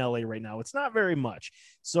in LA right now? It's not very much.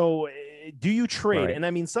 So do you trade? Right. And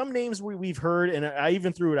I mean, some names we've heard, and I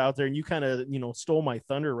even threw it out there, and you kind of, stole my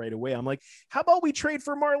thunder right away. I'm like, how about we trade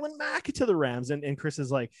for Marlon Mack to the Rams? And Chris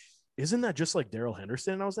is like, isn't that just like Daryl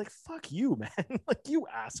Henderson? And I was like, fuck you, man. Like, you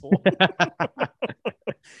asshole.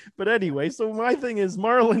 But anyway, so my thing is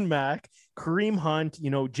Marlon Mack, Kareem Hunt,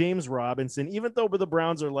 James Robinson, even though the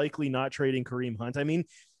Browns are likely not trading Kareem Hunt. I mean,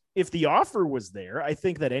 if the offer was there, I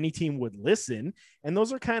think that any team would listen. And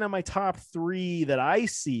those are kind of my top three that I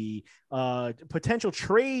see potential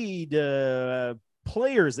trade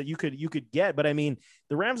players that you could get. But I mean,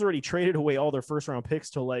 the Rams already traded away all their first round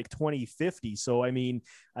picks to like 2050. So I mean,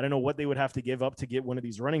 I don't know what they would have to give up to get one of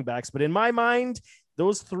these running backs, but in my mind,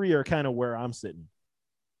 those three are kind of where I'm sitting.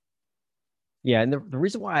 Yeah, and the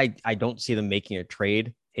reason why I don't see them making a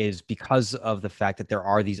trade is because of the fact that there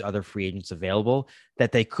are these other free agents available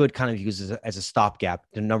that they could kind of use as a stopgap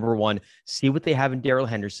to, number one, see what they have in Daryl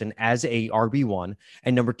Henderson as a RB1,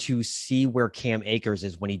 and number two, see where Cam Akers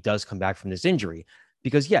is when he does come back from this injury.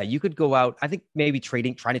 Because yeah, you could go out, I think maybe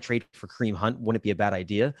trying to trade for Kareem Hunt wouldn't be a bad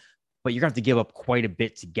idea, but you're going to have to give up quite a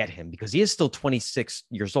bit to get him because he is still 26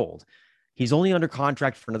 years old. He's only under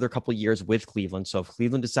contract for another couple of years with Cleveland. So if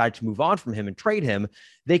Cleveland decided to move on from him and trade him,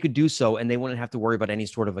 they could do so, and they wouldn't have to worry about any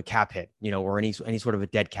sort of a cap hit, or any sort of a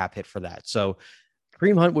dead cap hit for that. So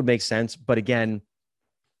Kareem Hunt would make sense. But again,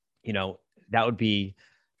 that would be,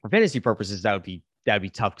 for fantasy purposes, that would be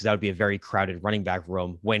tough because that would be a very crowded running back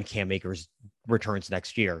room when Cam Akers returns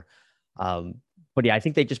next year. But yeah, I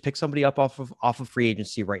think they just pick somebody up off of free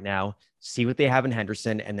agency right now, see what they have in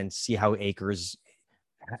Henderson, and then see how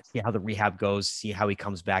the rehab goes, see how he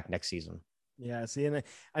comes back next season. Yeah, see, and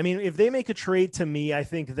I mean, if they make a trade to me, I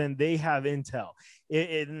think then they have intel.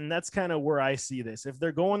 And that's kind of where I see this. If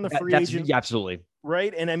they're going the free agent, yeah, absolutely.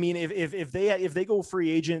 Right. And I mean, if they go free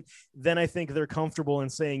agent, then I think they're comfortable in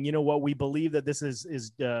saying, you know what, we believe that this is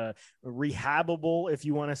rehabable, if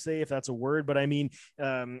you want to say, if that's a word. But I mean,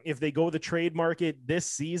 if they go the trade market this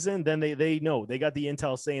season, then they know they got the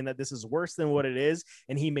intel saying that this is worse than what it is,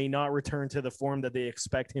 and he may not return to the form that they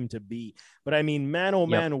expect him to be. But I mean, man, oh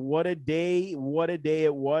man, what a day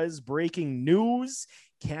it was. Breaking news.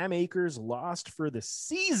 Cam Akers lost for the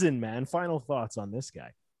season, man. Final thoughts on this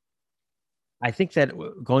guy. I think that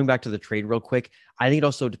going back to the trade real quick, I think it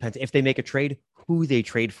also depends if they make a trade, who they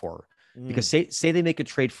trade for. Because say they make a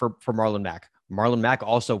trade for Marlon Mack. Marlon Mack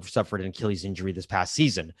also suffered an Achilles injury this past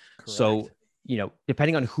season. Correct. So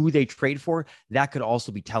depending on who they trade for, that could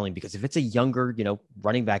also be telling, because if it's a younger,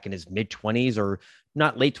 running back in his mid-20s or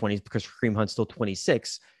not late 20s, because Kareem Hunt's still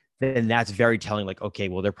 26, then that's very telling. Like, okay,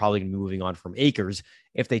 well, they're probably going to be moving on from Akers.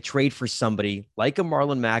 If they trade for somebody like a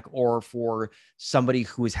Marlon Mack or for somebody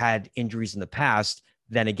who has had injuries in the past,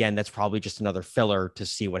 then again, that's probably just another filler to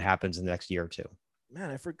see what happens in the next year or two.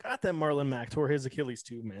 Man, I forgot that Marlon Mack tore his Achilles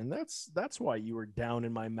too, man. That's why you were down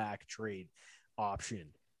in my Mack trade option.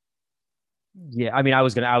 Yeah, I mean, I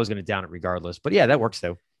was gonna down it regardless, but yeah, that works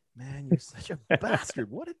though. Man, you're such a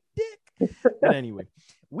bastard. What a dick. But anyway,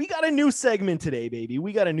 we got a new segment today, baby.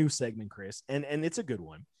 We got a new segment, Chris, and it's a good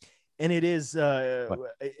one. And it is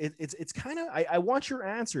it's kind of I want your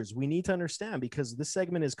answers. We need to understand, because this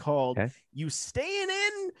segment is called You Staying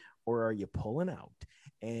In or Are You Pulling Out?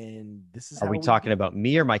 And this is Are we talking about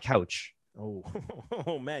me or my couch? Oh,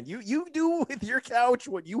 oh man, you do with your couch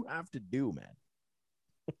what you have to do, man.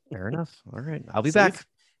 Fair enough. All right, I'll be back.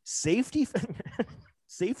 Safety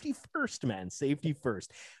safety first, man. Safety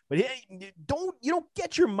first. But hey, don't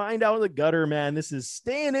get your mind out of the gutter, man. This is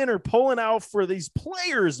staying in or pulling out for these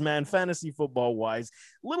players, man. Fantasy football wise,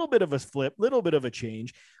 little bit of a flip, little bit of a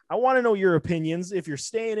change. I want to know your opinions. If you're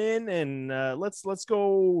staying in, and let's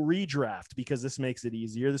go redraft, because this makes it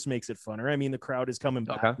easier. This makes it funner. I mean, the crowd is coming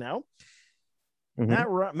back now.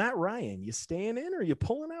 Mm-hmm. Matt Ryan, you staying in or you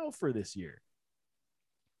pulling out for this year?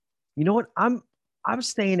 You know what? I'm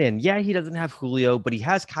staying in. Yeah, he doesn't have Julio, but he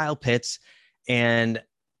has Kyle Pitts, and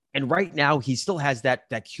right now he still has that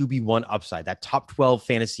QB1 upside, that top 12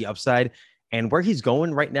 fantasy upside, and where he's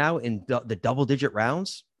going right now in the double digit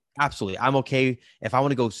rounds. Absolutely, I'm okay if I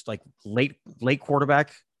want to go like late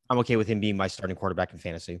quarterback. I'm okay with him being my starting quarterback in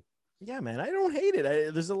fantasy. Yeah, man, I don't hate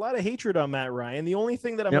it. There's a lot of hatred on Matt Ryan. The only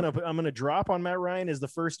thing that I'm gonna drop on Matt Ryan is the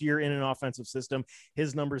first year in an offensive system,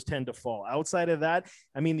 his numbers tend to fall. Outside of that,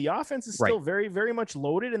 I mean, the offense is still very, very much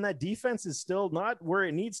loaded, and that defense is still not where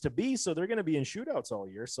it needs to be. So they're going to be in shootouts all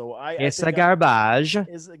year. So it's a garbage.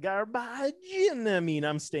 It's a garbage, and I mean,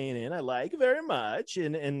 I'm staying in. I like very much,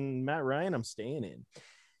 and Matt Ryan, I'm staying in.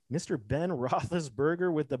 Mr. Ben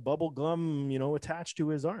Roethlisberger with the bubble gum, attached to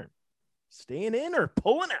his arm, staying in or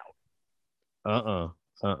pulling out?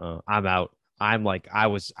 I'm out. I'm like, I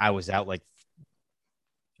was out, like,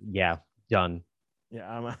 yeah, done.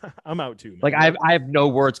 Yeah, I'm out too, man. Like, I have no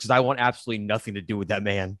words, because I want absolutely nothing to do with that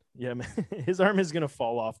man. Yeah, man. His arm is gonna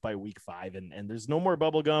fall off by week 5, and there's no more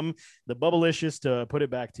bubble gum, the Bubblicious, to put it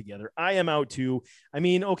back together. I am out too. I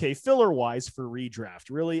mean, okay, filler wise for redraft,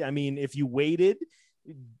 really. I mean, if you waited,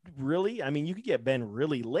 really, I mean, you could get Ben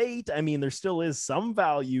really late. I mean, there still is some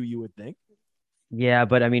value, you would think. Yeah,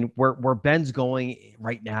 but I mean, where Ben's going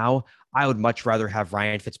right now, I would much rather have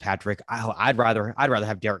Ryan Fitzpatrick. I'd rather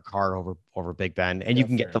have Derek Carr over Big Ben, and you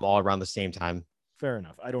can get them all around the same time. Fair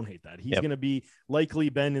enough. I don't hate that. He's going to be likely,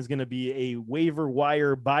 Ben is going to be a waiver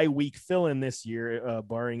wire bye-week fill-in this year,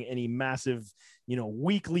 barring any massive,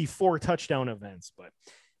 weekly 4 touchdown events. But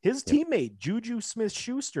his teammate, Juju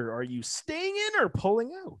Smith-Schuster, are you staying in or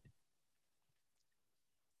pulling out?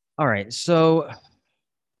 All right, so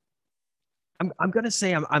I'm going to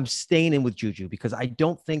say I'm staying in with Juju, because I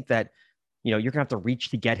don't think that, you're going to have to reach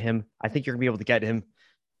to get him. I think you're going to be able to get him,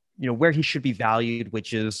 where he should be valued,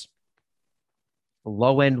 which is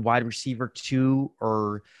low-end wide receiver 2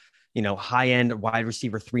 or, high-end wide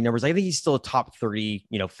receiver 3 numbers. I think he's still a top 30,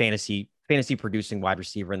 fantasy producing wide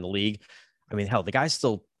receiver in the league. I mean, hell, the guy's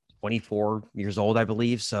still 24 years old, I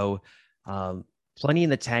believe. So plenty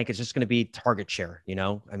in the tank. It's just going to be target share,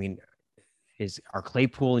 I mean, are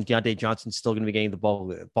Claypool and Deontay Johnson still going to be getting the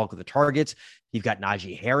bulk of the targets? You've got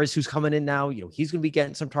Najee Harris, who's coming in now. He's going to be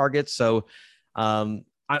getting some targets. So I'm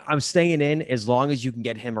staying in as long as you can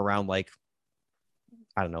get him around, like,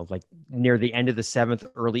 I don't know, like near the end of the 7th,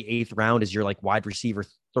 early 8th round as your like wide receiver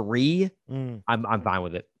 3. I'm fine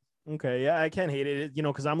with it. Okay, yeah, I can't hate it,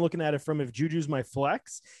 because I'm looking at it from, if Juju's my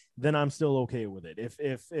flex, then I'm still okay with it.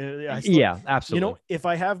 Yeah, absolutely. If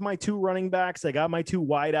I have my 2 running backs, I got my 2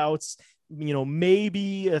 wideouts,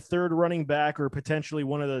 maybe a 3rd running back or potentially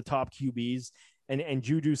one of the top QBs, and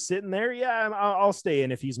Juju's sitting there, yeah, I'll stay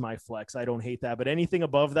in if he's my flex. I don't hate that. But anything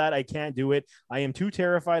above that, I can't do it. I am too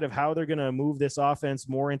terrified of how they're going to move this offense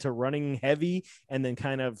more into running heavy, and then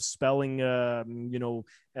kind of spelling,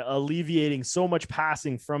 alleviating so much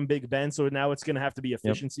passing from Big Ben. So now it's going to have to be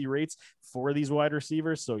efficiency rates for these wide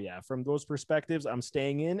receivers. So yeah, from those perspectives, I'm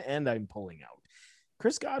staying in and I'm pulling out.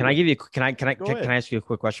 Chris Godwin. Can I give you? Can I ask you a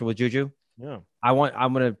quick question with Juju? Yeah. I'm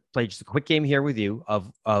going to play just a quick game here with you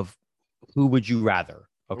of who would you rather?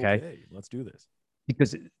 Okay, let's do this.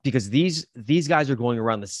 Because these guys are going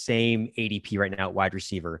around the same ADP right now at wide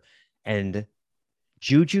receiver, and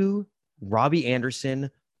Juju Robbie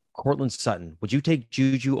Anderson, Cortland Sutton. Would you take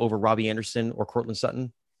Juju over Robbie Anderson or Cortland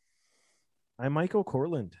Sutton? I might go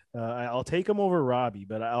Cortland. I'll take him over Robbie,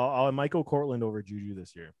 but I might go Cortland over Juju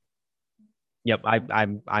this year. Yep,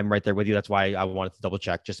 I'm right there with you. That's why I wanted to double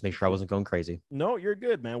check just to make sure I wasn't going crazy. No, you're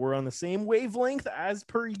good, man. We're on the same wavelength as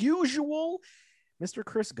per usual. Mr.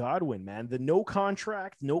 Chris Godwin, man. The no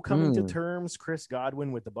contract, no coming to terms. Chris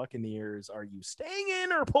Godwin with the Buccaneers. Are you staying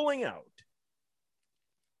in or pulling out?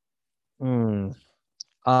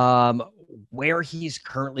 Where he's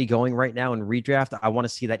currently going right now in redraft, I want to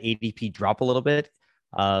see that ADP drop a little bit.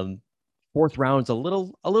 Fourth round's a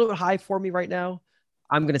little bit high for me right now.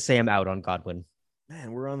 I'm going to say I'm out on Godwin.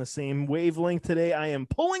 Man, we're on the same wavelength today. I am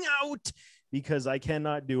pulling out because I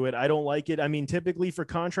cannot do it. I don't like it. I mean, typically for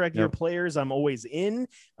contract year players, I'm always in.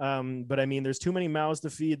 But I mean, there's too many mouths to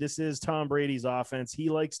feed. This is Tom Brady's offense. He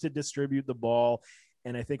likes to distribute the ball.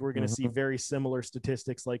 And I think we're going to see very similar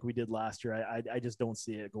statistics like we did last year. I just don't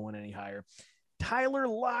see it going any higher. Tyler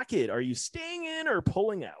Lockett, are you staying in or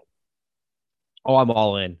pulling out? Oh, I'm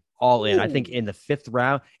all in. All in. I think in the fifth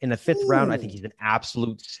round, I think he's an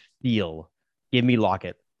absolute steal. Give me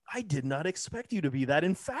Lockett. I did not expect you to be that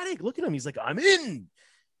emphatic. Look at him. He's like, I'm in.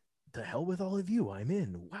 The hell with all of you. I'm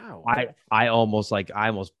in. Wow. I almost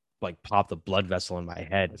popped a blood vessel in my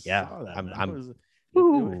head. Yeah.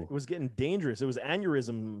 It was getting dangerous. It was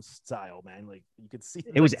aneurysm style, man. Like you could see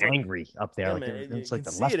it was angry up there. Yeah, like man, it's like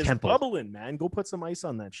the left temple. It's bubbling, man. Go put some ice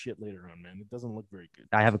on that shit later on, man. It doesn't look very good.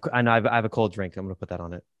 I have a cold drink. I'm gonna put that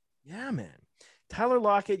on it. Yeah, man. Tyler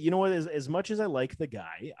Lockett, you know what? As much as I like the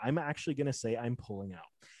guy, I'm actually gonna say I'm pulling out.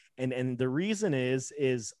 And the reason is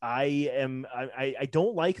I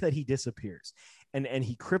don't like that he disappears and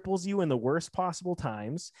he cripples you in the worst possible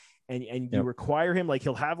times. And you require him, like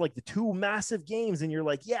he'll have like the two massive games and you're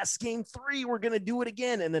like, yes, game 3, we're going to do it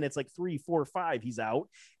again. And then it's like 3, 4, 5, he's out.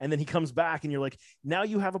 And then he comes back and you're like, now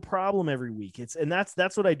you have a problem every week.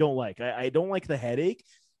 That's what I don't like. I don't like the headache.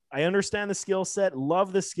 I understand the skill set,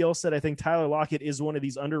 love the skill set. I think Tyler Lockett is one of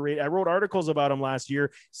these underrated. I wrote articles about him last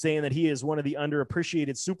year saying that he is one of the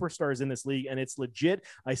underappreciated superstars in this league, and it's legit.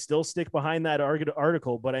 I still stick behind that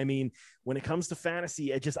article, but I mean, when it comes to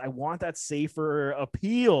fantasy, I want that safer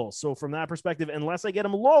appeal. So from that perspective, unless I get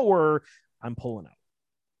him lower, I'm pulling out.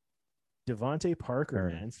 Devontae Parker,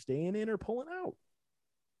 man, staying in or pulling out?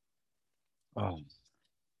 Oh.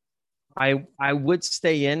 I would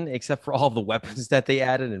stay in, except for all the weapons that they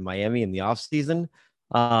added in Miami in the offseason.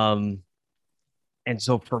 And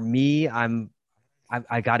so for me,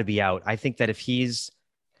 I got to be out. I think that if he's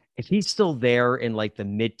still there in like the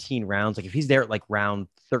mid-teen rounds, like if he's there at like round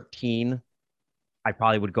 13, I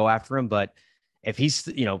probably would go after him. But if he's,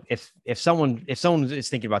 if someone is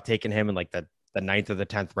thinking about taking him in like the 9th or the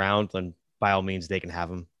 10th round, then by all means they can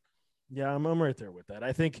have him. Yeah, I'm right there with that.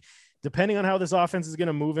 I think depending on how this offense is going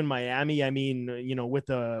to move in Miami, I mean, with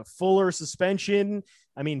the Fuller suspension,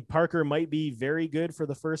 I mean, Parker might be very good for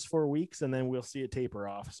the first 4 weeks, and then we'll see it taper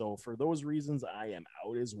off. So for those reasons, I am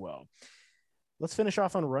out as well. Let's finish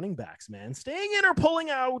off on running backs, man. Staying in or pulling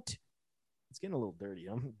out? It's getting a little dirty,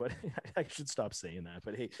 but I should stop saying that.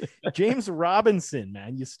 But hey, James Robinson,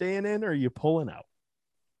 man, you staying in or you pulling out?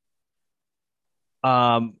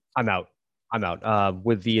 I'm out.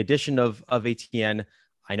 With the addition of Etienne,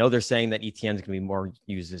 I know they're saying that Etienne is going to be more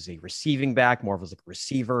used as a receiving back, more of as like a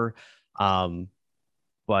receiver.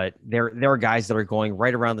 But there are guys that are going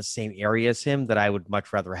right around the same area as him that I would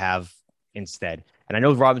much rather have instead. And I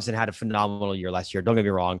know Robinson had a phenomenal year last year. Don't get me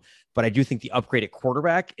wrong, but I do think the upgrade at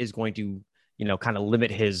quarterback is going to, kind of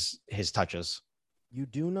limit his touches. You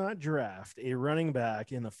do not draft a running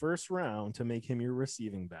back in the first round to make him your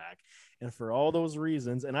receiving back. And for all those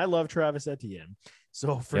reasons, and I love Travis Etienne.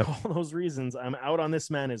 So for all those reasons, I'm out on this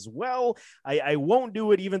man as well. I won't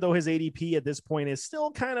do it, even though his ADP at this point is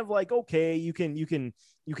still kind of like, okay, you can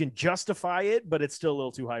justify it, but it's still a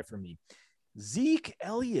little too high for me. Zeke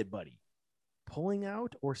Elliott, buddy, pulling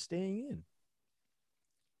out or staying in?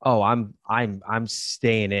 Oh, I'm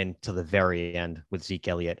staying in to the very end with Zeke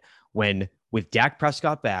Elliott. With Dak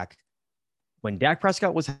Prescott back, when Dak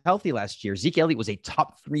Prescott was healthy last year, Zeke Elliott was a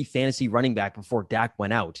top 3 fantasy running back before Dak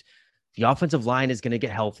went out. The offensive line is going to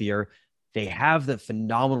get healthier. They have the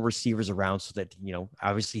phenomenal receivers around so that,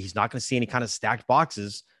 obviously he's not going to see any kind of stacked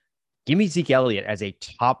boxes. Give me Zeke Elliott as a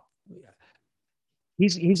top.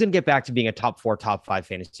 He's going to get back to being a top 4, top 5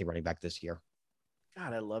 fantasy running back this year.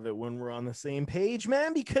 God, I love it when we're on the same page,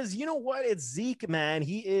 man, because you know what? It's Zeke, man.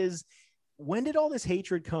 When did all this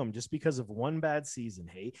hatred come? Just because of one bad season?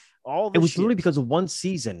 Hey, it was literally because of one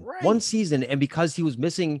season, right. And because he was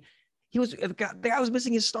missing the guy was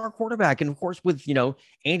missing his star quarterback. And of course, with,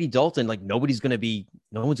 Andy Dalton, like no one's going to be,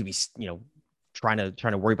 trying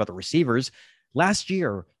to worry about the receivers. Last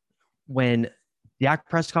year, when Dak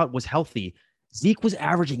Prescott was healthy, Zeke was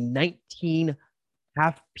averaging 19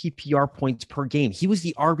 half PPR points per game. He was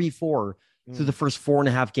the RB4 through the first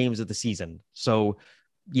 4.5 games of the season. So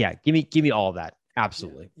yeah, give me all of that.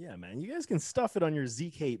 Absolutely. Yeah, man. You guys can stuff it on your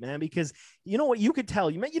Zeke hate, man, because you know what you could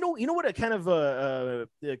tell you, man. You know what it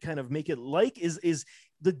kind of make it like is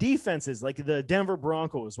the defenses, like the Denver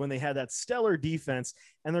Broncos, when they had that stellar defense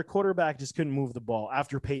and their quarterback just couldn't move the ball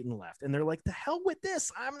after Peyton left, and they're like, "The hell with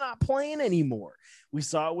this! I'm not playing anymore." We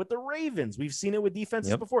saw it with the Ravens. We've seen it with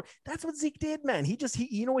defenses before. That's what Zeke did, man. He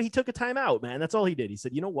you know what? He took a timeout, man. That's all he did. He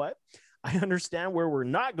said, "You know what? I understand where we're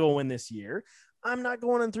not going this year. I'm not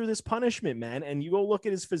going on through this punishment, man." And you go look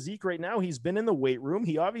at his physique right now. He's been in the weight room.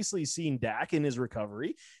 He obviously seen Dak in his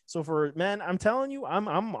recovery. So I'm telling you,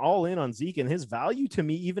 I'm all in on Zeke and his value to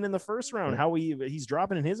me, even in the first round, how he's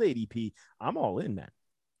dropping in his ADP. I'm all in, man.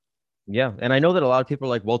 Yeah. And I know that a lot of people are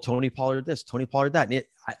like, well, Tony Pollard this, Tony Pollard that. And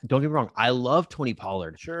don't get me wrong. I love Tony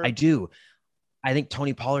Pollard. Sure. I do. I think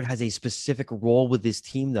Tony Pollard has a specific role with this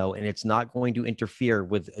team, though, and it's not going to interfere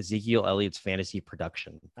with Ezekiel Elliott's fantasy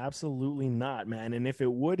production. Absolutely not, man. And if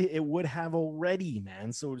it would have already,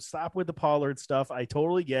 man. So stop with the Pollard stuff. I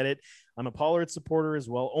totally get it. I'm a Pollard supporter as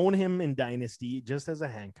well. Own him in Dynasty just as a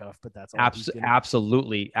handcuff, but that's all.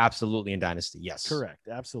 Absolutely in Dynasty. Yes. Correct.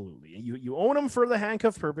 Absolutely. You own him for the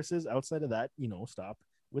handcuff purposes. Outside of that, stop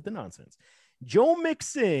with the nonsense. Joe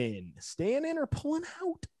Mixon, staying in or pulling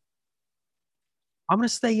out? I'm going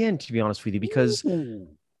to stay in, to be honest with you, because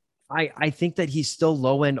I think that he's still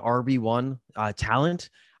low end RB1 talent.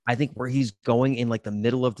 I think where he's going in like the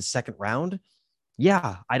middle of the second round.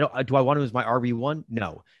 Yeah. Do I want him as my RB1?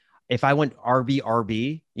 No. If I went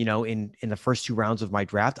RB, in the first 2 rounds of my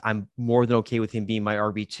draft, I'm more than okay with him being my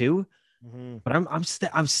RB2. But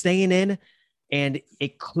I'm staying in, and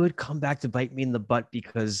it could come back to bite me in the butt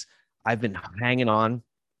because I've been hanging on,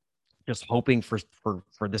 just hoping for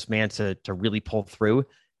this man to really pull through.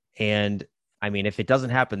 And I mean, if it doesn't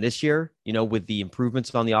happen this year, with the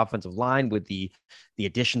improvements on the offensive line, with the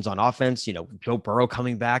additions on offense, Joe Burrow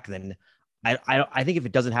coming back, then I think if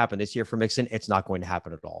it doesn't happen this year for Mixon, it's not going to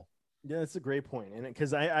happen at all. Yeah, that's a great point. And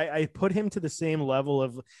because I put him to the same level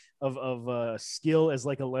of skill as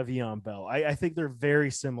like a Le'Veon Bell. I think they're very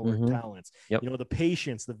similar talents. Yep. The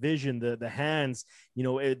patience, the vision, the hands,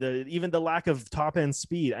 even the lack of top end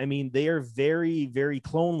speed. I mean, they are very, very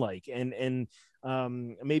clone like. And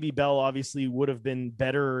maybe Bell obviously would have been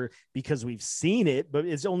better because we've seen it, but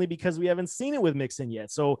it's only because we haven't seen it with Mixon yet.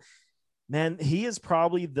 So, man, he is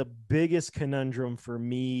probably the biggest conundrum for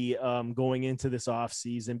me going into this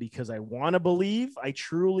offseason, because I want to believe, I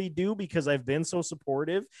truly do, because I've been so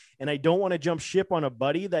supportive and I don't want to jump ship on a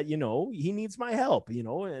buddy that, he needs my help,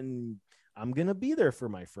 and I'm going to be there for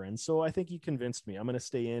my friends. So I think you convinced me. I'm going to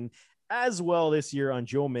stay in as well this year on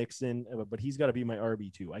Joe Mixon, but he's got to be my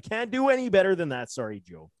RB2. I can't do any better than that. Sorry,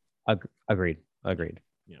 Joe. Agreed.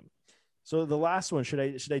 Yeah. So the last one, should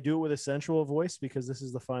I do it with a sensual voice, because this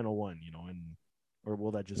is the final one, or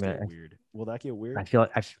will that just get weird? Will that get weird? I feel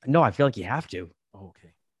like you have to.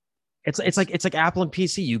 Okay. It's like Apple and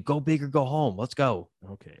PC. You go big or go home. Let's go.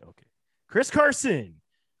 Okay. Chris Carson,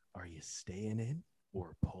 are you staying in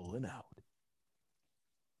or pulling out?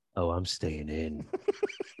 Oh, I'm staying in.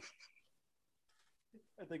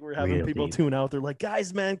 I think we're having people tune out. They're like,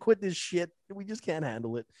 guys, man, quit this shit. We just can't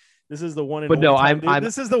handle it. This is the one.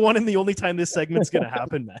 This is the one and the only time this segment's gonna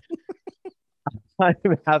happen, man.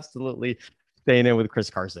 I'm absolutely staying in with Chris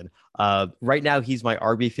Carson. Right now, he's my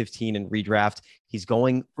RB15 in redraft. He's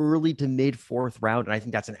going early to mid 4th round, and I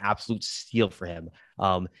think that's an absolute steal for him.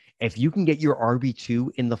 If you can get your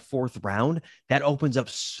RB2 in the 4th round, that opens up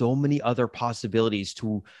so many other possibilities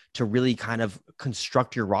to really kind of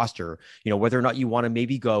construct your roster. Whether or not you want to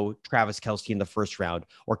maybe go Travis Kelce in the 1st round,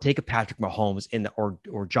 or take a Patrick Mahomes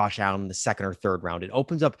or Josh Allen in the 2nd or 3rd round. It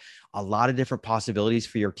opens up a lot of different possibilities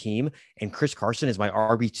for your team. And Chris Carson is my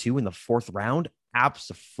RB2 in the 4th round.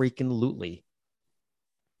 Abso-freaking-lutely.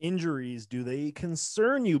 Injuries, do they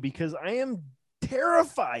concern you? Because I am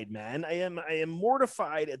terrified, man. I am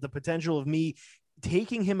mortified at the potential of me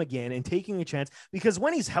taking him again and taking a chance, because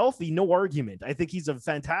when he's healthy, no argument. I think he's a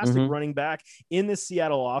fantastic running back in this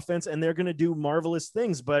Seattle offense, and they're going to do marvelous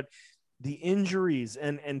things. But the injuries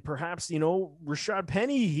and perhaps, Rashad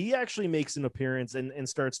Penny, he actually makes an appearance and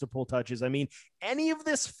starts to pull touches. I mean, any of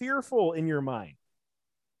this fearful in your mind?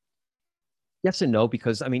 Yes and no,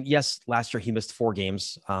 because yes, last year he missed 4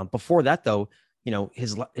 games. Before that, though,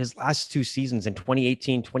 his last two seasons in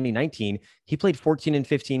 2018, 2019, he played 14 and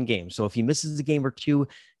 15 games. So if he misses a game or two,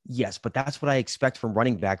 yes, but that's what I expect from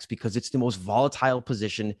running backs because it's the most volatile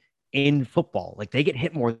position in football. Like they get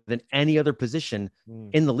hit more than any other position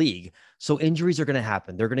in the league. So injuries are going to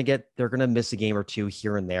happen. They're going to miss a game or two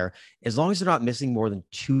here and there. As long as they're not missing more than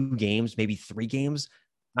 2 games, maybe 3 games,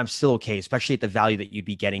 I'm still okay, especially at the value that you'd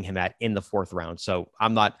be getting him at in the 4th round. So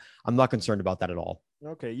I'm not concerned about that at all.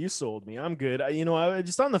 Okay, you sold me. I'm good. I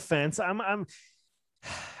just on the fence. I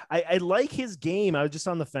like his game. I was just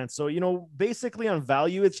on the fence. So, basically on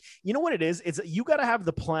value, it's, what it is? It's, you got to have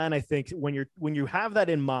the plan. I think when you have that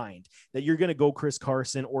in mind, that you're going to go Chris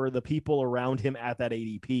Carson or the people around him at that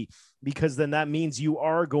ADP, because then that means you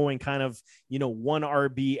are going kind of, 1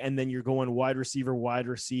 RB and then you're going wide receiver,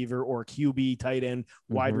 or QB, tight end,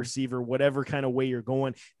 wide receiver, whatever kind of way you're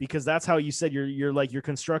going, because that's how you said you're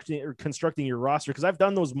constructing your roster. Cause I've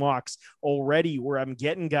done those mocks already where I'm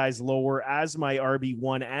getting guys lower as my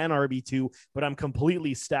RB1 and RB2, but I'm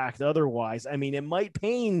completely stacked otherwise. I mean, it might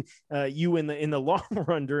pain you in the long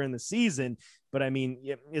run during the season, but I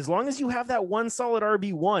mean, as long as you have that one solid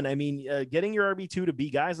RB1, I mean, getting your RB2 to be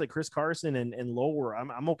guys like Chris Carson and lower,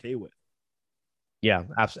 I'm okay with. Yeah,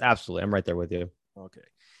 absolutely. I'm right there with you. Okay.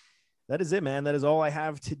 That is it, man. That is all I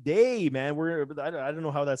have today, man. I don't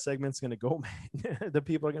know how that segment's going to go, man. The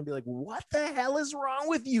people are going to be like, what the hell is wrong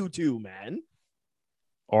with you two, man?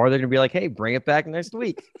 Or they're going to be like, hey, bring it back next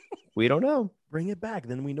week. We don't know. Bring it back.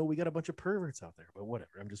 Then we know we got a bunch of perverts out there, but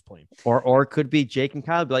whatever. I'm just playing. Or it could be Jake and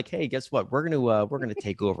Kyle be like, hey, guess what? We're going to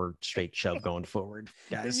take over Straight Shove going forward,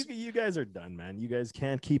 guys. You guys are done, man. You guys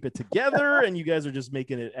can't keep it together and you guys are just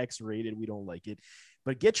making it X-rated. We don't like it.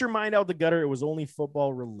 But get your mind out the gutter. It was only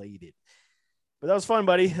football related. But that was fun,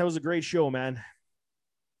 buddy. That was a great show, man.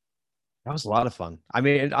 That was a lot of fun. I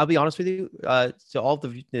mean, I'll be honest with you, to all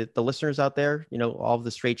the listeners out there, all of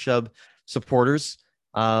the Straight Shove supporters,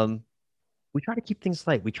 we try to keep things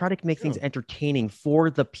light. We try to make things entertaining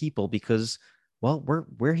for the people because, well,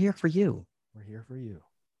 we're here for you. We're here for you.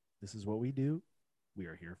 This is what we do. We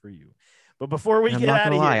are here for you. But before we get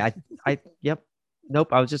out of here, yep.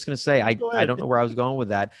 Nope. I was just going to say, I don't know where I was going with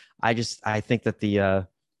that. I think that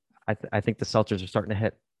I think the seltzers are starting to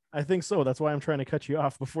hit. I think so. That's why I'm trying to cut you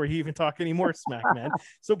off before you even talk any more smack, man.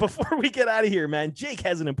 So before we get out of here, man, Jake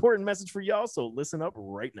has an important message for y'all. So listen up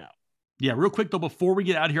right now. Yeah, real quick though, before we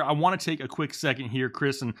get out of here, I want to take a quick second here,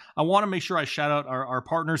 Chris, and I want to make sure I shout out our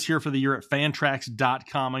partners here for the year at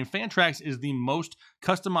Fantrax.com. I mean, Fantrax is the most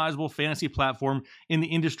customizable fantasy platform in the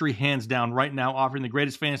industry, hands down, right now, offering the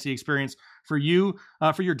greatest fantasy experience for you,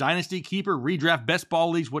 for your dynasty, keeper, redraft, best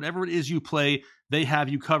ball leagues, whatever it is you play. They have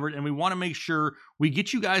you covered, and we want to make sure we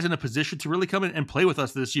get you guys in a position to really come in and play with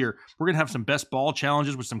us this year. We're going to have some best ball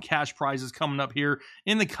challenges with some cash prizes coming up here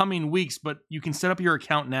in the coming weeks, but you can set up your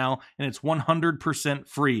account now, and it's 100%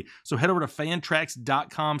 free. So head over to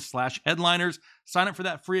fantrax.com/headliners, sign up for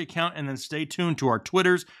that free account, and then stay tuned to our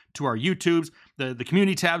Twitters, to our YouTubes, the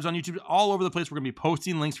community tabs on YouTube, all over the place. We're going to be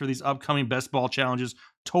posting links for these upcoming best ball challenges.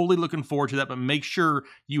 Totally looking forward to that, but make sure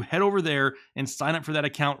you head over there and sign up for that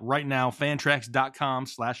account right now,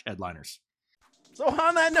 fantrax.com/headliners. So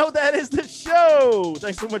on that note, that is the show.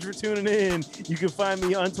 Thanks so much for tuning in. You can find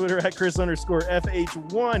me on Twitter at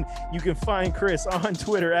Chris_FH1. You can find Chris on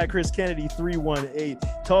Twitter at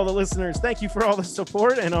ChrisKennedy318. To all the listeners, thank you for all the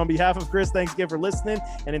support. And on behalf of Chris, thanks again for listening.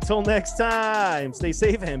 And until next time, stay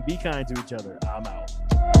safe and be kind to each other. I'm out.